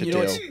hard to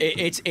do.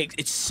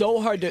 It's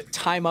so hard to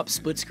time up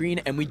split screen,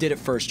 and we did it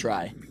first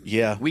try.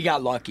 Yeah. We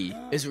got lucky,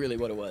 is really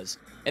what it was.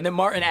 And then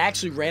Martin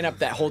actually ran up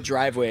that whole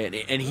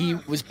driveway, and he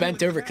was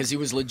bent over because he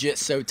was legit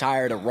so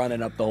tired of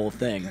running up the whole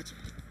thing.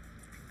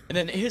 And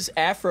then his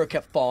afro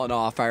kept falling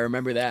off, I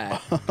remember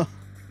that.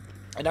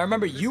 And I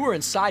remember you were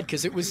inside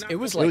because it was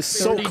like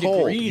 30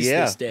 degrees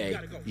this day.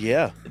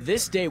 Yeah.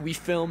 This day we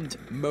filmed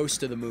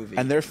most of the movie.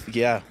 And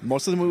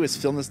most of the movie was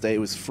filmed this day. It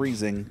was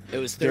freezing. It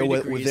was 30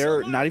 degrees.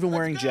 They're not even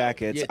wearing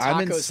jackets. Yeah,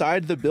 I'm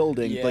inside the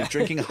building, like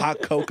drinking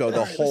hot cocoa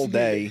the whole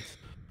day.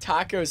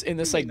 Taco's in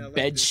this like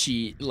bed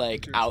sheet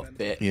like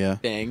outfit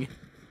thing.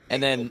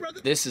 And then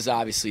this is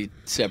obviously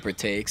separate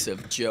takes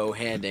of Joe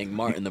handing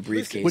Martin the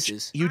briefcases.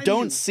 Which you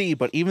don't see,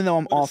 but even though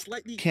I'm off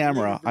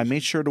camera, I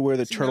made sure to wear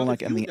the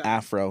turtleneck and the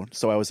afro,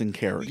 so I was in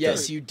character.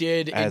 Yes, you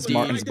did. As indeed.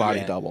 Martin's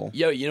body double.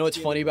 Yo, you know what's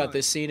funny about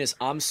this scene is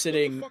I'm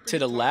sitting to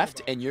the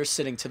left and you're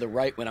sitting to the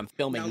right when I'm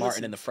filming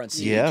Martin in the front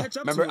seat. Yeah.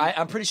 Remember,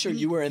 I'm pretty sure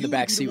you were in the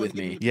back seat with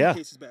me. Yeah.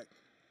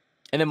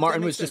 And then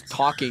Martin was just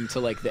talking to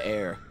like the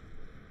air.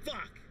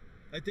 Fuck!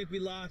 I think we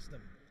lost him.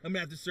 I'm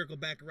gonna have to circle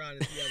back around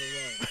into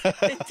the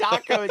other room.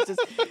 Taco is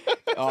just...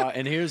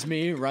 and here's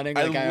me running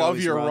like I love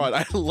your run.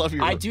 I love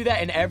your run. I do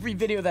that in every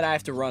video that I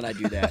have to run, I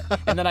do that.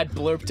 And then I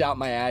blurped out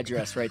my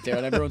address right there.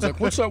 And everyone's like,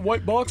 what's that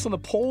white box on the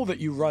pole that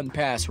you run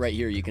past right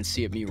here? You can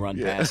see me run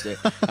past it.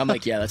 I'm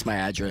like, yeah, that's my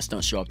address.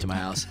 Don't show up to my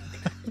house.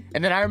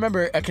 And then I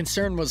remember a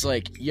concern was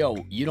like, yo,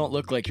 you don't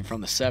look like you're from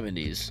the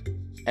 70s.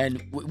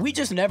 And we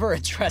just never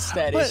addressed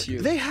that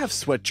issue. They have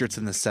sweatshirts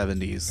in the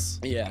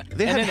 70s. Yeah.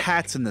 They had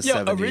hats in the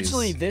 70s.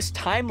 Originally, this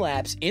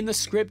time-lapse, in the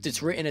script,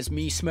 it's written as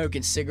me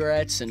smoking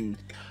cigarettes and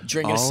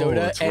drinking a soda.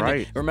 That's and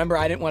right. Remember,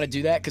 I didn't want to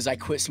do that because I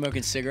quit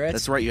smoking cigarettes.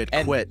 That's right, you had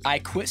and quit. I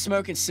quit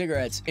smoking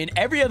cigarettes. In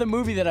every other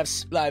movie that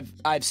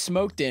I've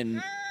smoked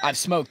in,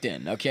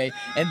 okay?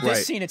 And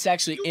this scene, it's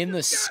actually in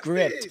the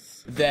script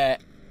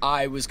that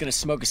I was going to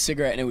smoke a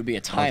cigarette and it would be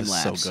a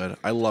time-lapse. This is so good.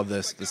 I love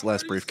this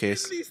last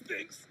briefcase.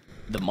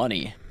 The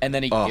money, and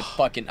then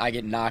I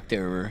get knocked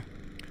over,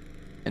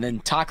 and then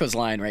Taco's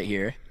line right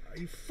here. Are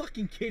you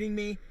fucking kidding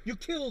me? You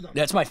killed him.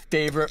 That's my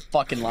favorite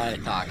fucking line at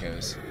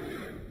Tacos.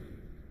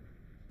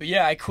 But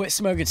yeah, I quit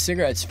smoking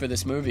cigarettes for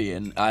this movie,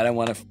 and I don't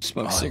want to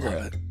smoke a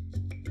cigarette.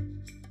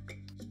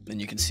 Then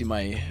you can see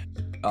my. You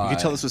can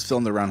tell this was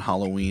filmed around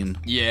Halloween.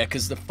 Yeah,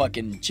 because the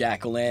fucking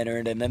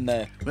jack-o'-lantern, and then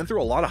the. We went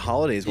through a lot of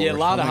holidays. Yeah, a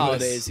lot of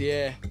holidays.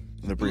 Yeah.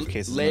 The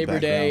briefcases. Labor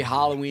Day,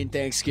 Halloween,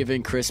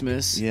 Thanksgiving,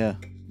 Christmas. Yeah.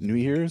 New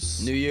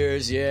Year's. New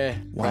Year's, yeah.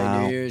 Wow.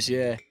 Right, New Year's,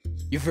 yeah.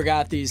 You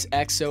forgot these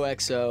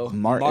XOXO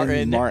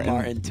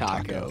Martin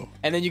Taco.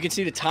 And then you can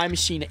see the Time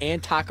Machine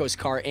and Taco's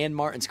car and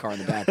Martin's car in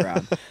the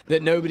background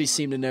that nobody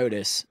seemed to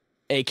notice,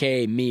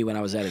 aka me when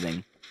I was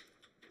editing.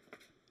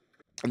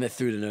 And they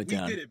threw the note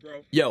down. We did it,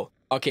 bro. Yo,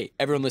 okay,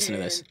 everyone listen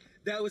to this.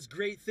 That was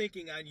great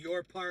thinking on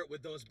your part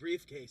with those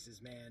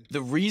briefcases, man.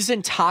 The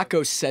reason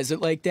Taco says it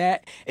like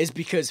that is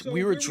because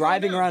we were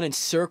driving around in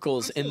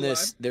circles in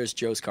this. There's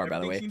Joe's car, by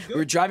the way. We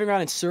were driving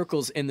around in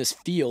circles in this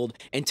field,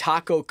 and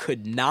Taco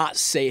could not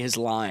say his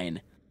line.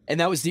 And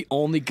that was the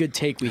only good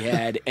take we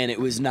had, and it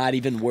was not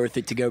even worth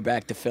it to go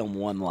back to film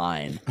one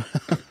line.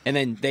 And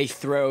then they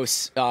throw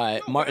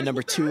Martin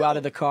number 2 out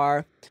of the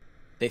car.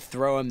 They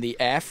throw him the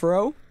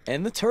afro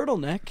and the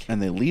turtleneck.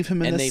 And they leave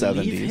him in the 70s. And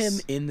they leave him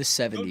in the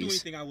 70s. Don't do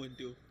anything I wouldn't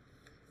do.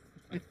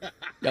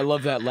 I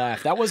love that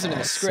laugh. That wasn't in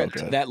the script.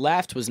 So that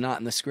laugh was not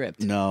in the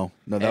script. No,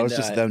 that was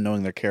just them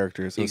knowing their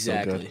characters. It was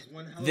exactly. So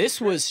good.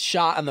 This was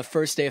shot on the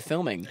first day of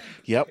filming.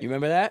 Yep. You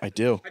remember that? I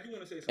do. I do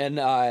want to say something.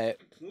 And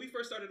when we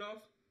first started off,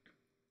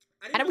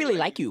 I don't really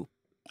like you.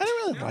 I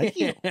don't really like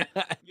you. You're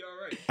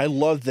all right. I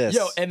love this.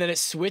 Yo, and then it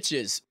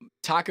switches.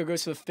 Taco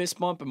goes for the fist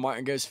bump, and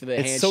Martin goes for the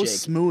handshake. It's so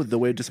smooth the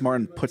way just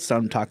Martin puts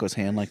down Taco's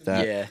hand like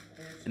that. Yeah.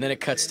 And then it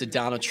cuts to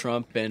Donald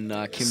Trump and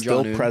Kim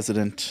Still Jong-un.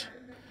 president.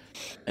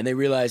 And they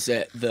realize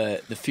that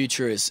the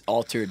future is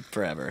altered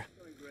forever.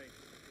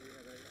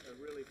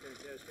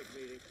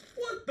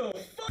 What the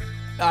fuck?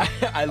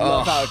 I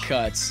love how it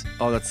cuts.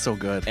 Oh, that's so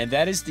good. And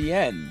that is the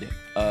end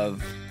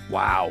of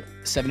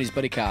 70's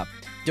Buddy Cop.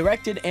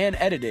 Directed and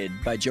edited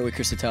by Joey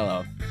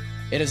Crisatello.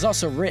 It is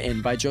also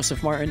written by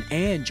Joseph Martin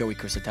and Joey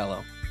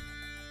Crisatello.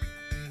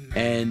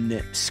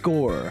 And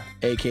score,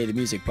 aka the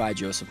music, by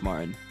Joseph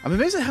Martin. I'm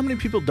amazed at how many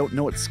people don't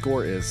know what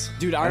score is.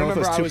 Dude, I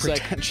remember I was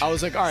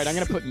like, all right, I'm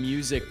gonna put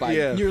music by.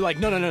 Yeah. And you're like,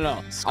 no.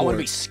 I want to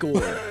be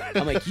score.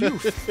 I'm like, you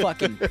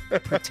fucking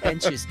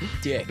pretentious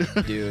dick,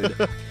 dude.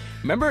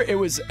 Remember, it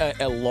was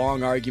a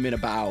long argument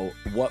about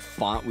what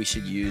font we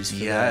should use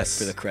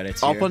for the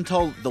credits. Up here.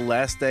 until the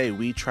last day,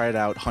 we tried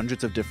out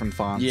hundreds of different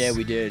fonts. Yeah,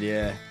 we did.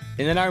 Yeah.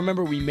 And then I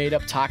remember we made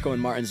up Taco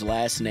and Martin's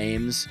last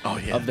names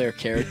of their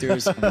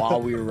characters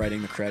while we were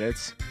writing the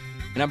credits.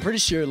 And I'm pretty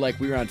sure like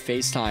we were on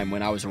FaceTime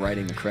when I was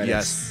writing the credits.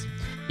 Yes.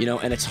 You know,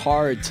 and it's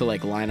hard to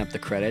like line up the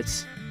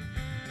credits,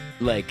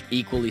 like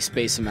equally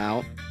space them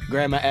out.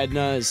 Grandma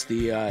Edna is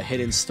the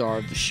hidden star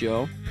of the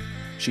show.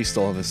 She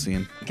stole this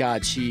scene.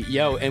 God,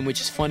 and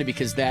which is funny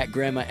because that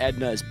Grandma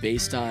Edna is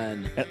based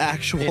on an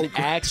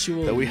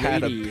actual that we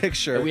had lady, a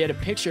picture. That we had a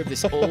picture of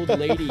this old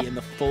lady in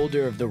the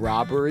folder of the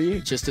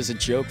robbery, just as a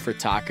joke for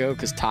Taco,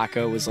 because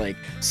Taco was like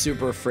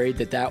super afraid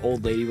that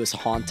old lady was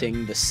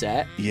haunting the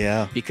set.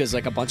 Yeah. Because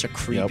like a bunch of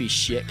creepy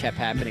shit kept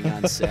happening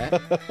on set.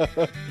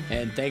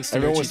 And thanks to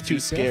everyone Richie's was too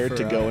Pizza scared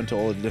to go into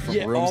all the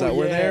different rooms that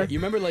were there. You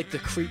remember like the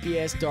creepy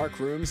ass dark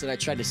rooms that I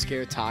tried to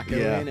scare Taco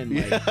in, and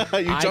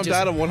like you jumped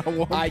out of one on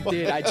one. I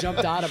did. I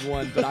jumped out of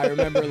one, but I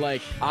remember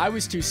like I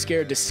was too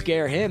scared to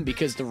scare him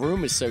because the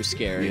room is so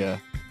scary. Yeah.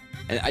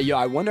 And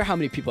I wonder how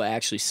many people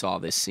actually saw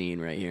this scene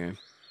right here.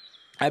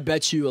 I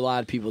bet you a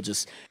lot of people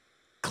just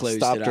closed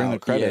Stopped it during out. the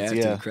credits.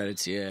 After the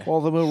credits. Yeah.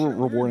 Well, they were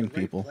rewarding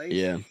people.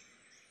 Yeah.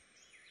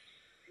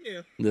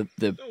 Yeah.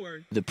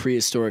 The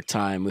prehistoric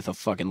time with a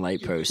fucking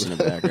light post in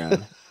the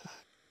background.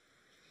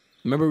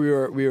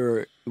 Remember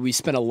we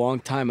spent a long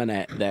time on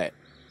that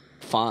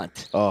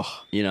font.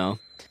 Oh. You know?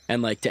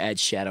 And like to add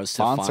shadows to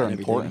fonts the font are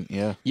important,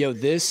 yeah. Yo,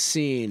 this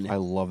scene. I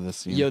love this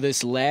scene. Yo,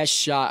 this last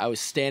shot, I was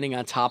standing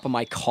on top of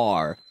my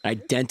car. I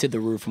dented the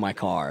roof of my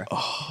car.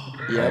 Oh.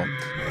 Yep.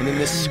 And then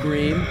this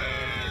scream,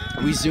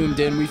 we zoomed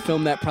in. We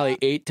filmed that probably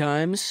 8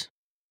 times,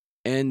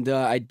 and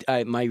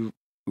my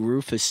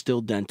roof is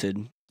still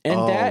dented.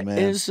 And that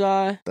is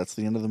that's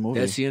the end of the movie.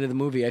 That's the end of the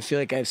movie. I feel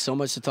like I have so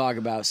much to talk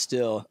about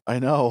still. I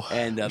know.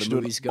 And the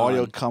movie's gone.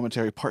 Audio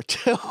commentary part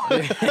 2.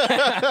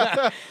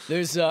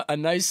 There's a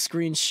nice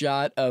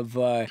screenshot of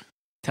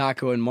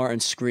Taco and Martin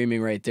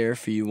screaming right there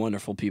for you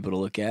wonderful people to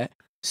look at.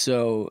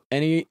 So,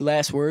 any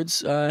last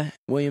words,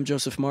 William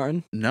Joseph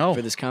Martin? No.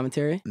 For this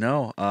commentary?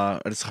 No.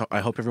 I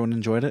hope everyone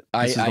enjoyed it.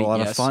 This was a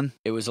lot of fun.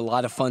 It was a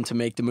lot of fun to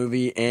make the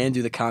movie and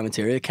do the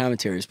commentary. The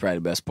commentary is probably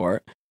the best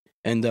part.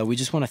 And we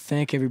just want to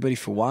thank everybody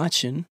for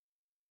watching.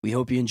 We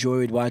hope you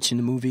enjoyed watching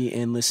the movie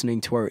and listening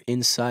to our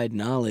inside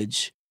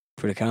knowledge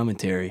for the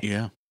commentary.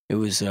 Yeah. It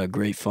was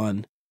great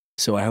fun.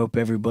 So I hope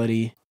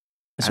everybody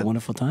has a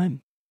wonderful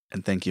time.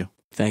 And thank you.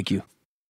 Thank you.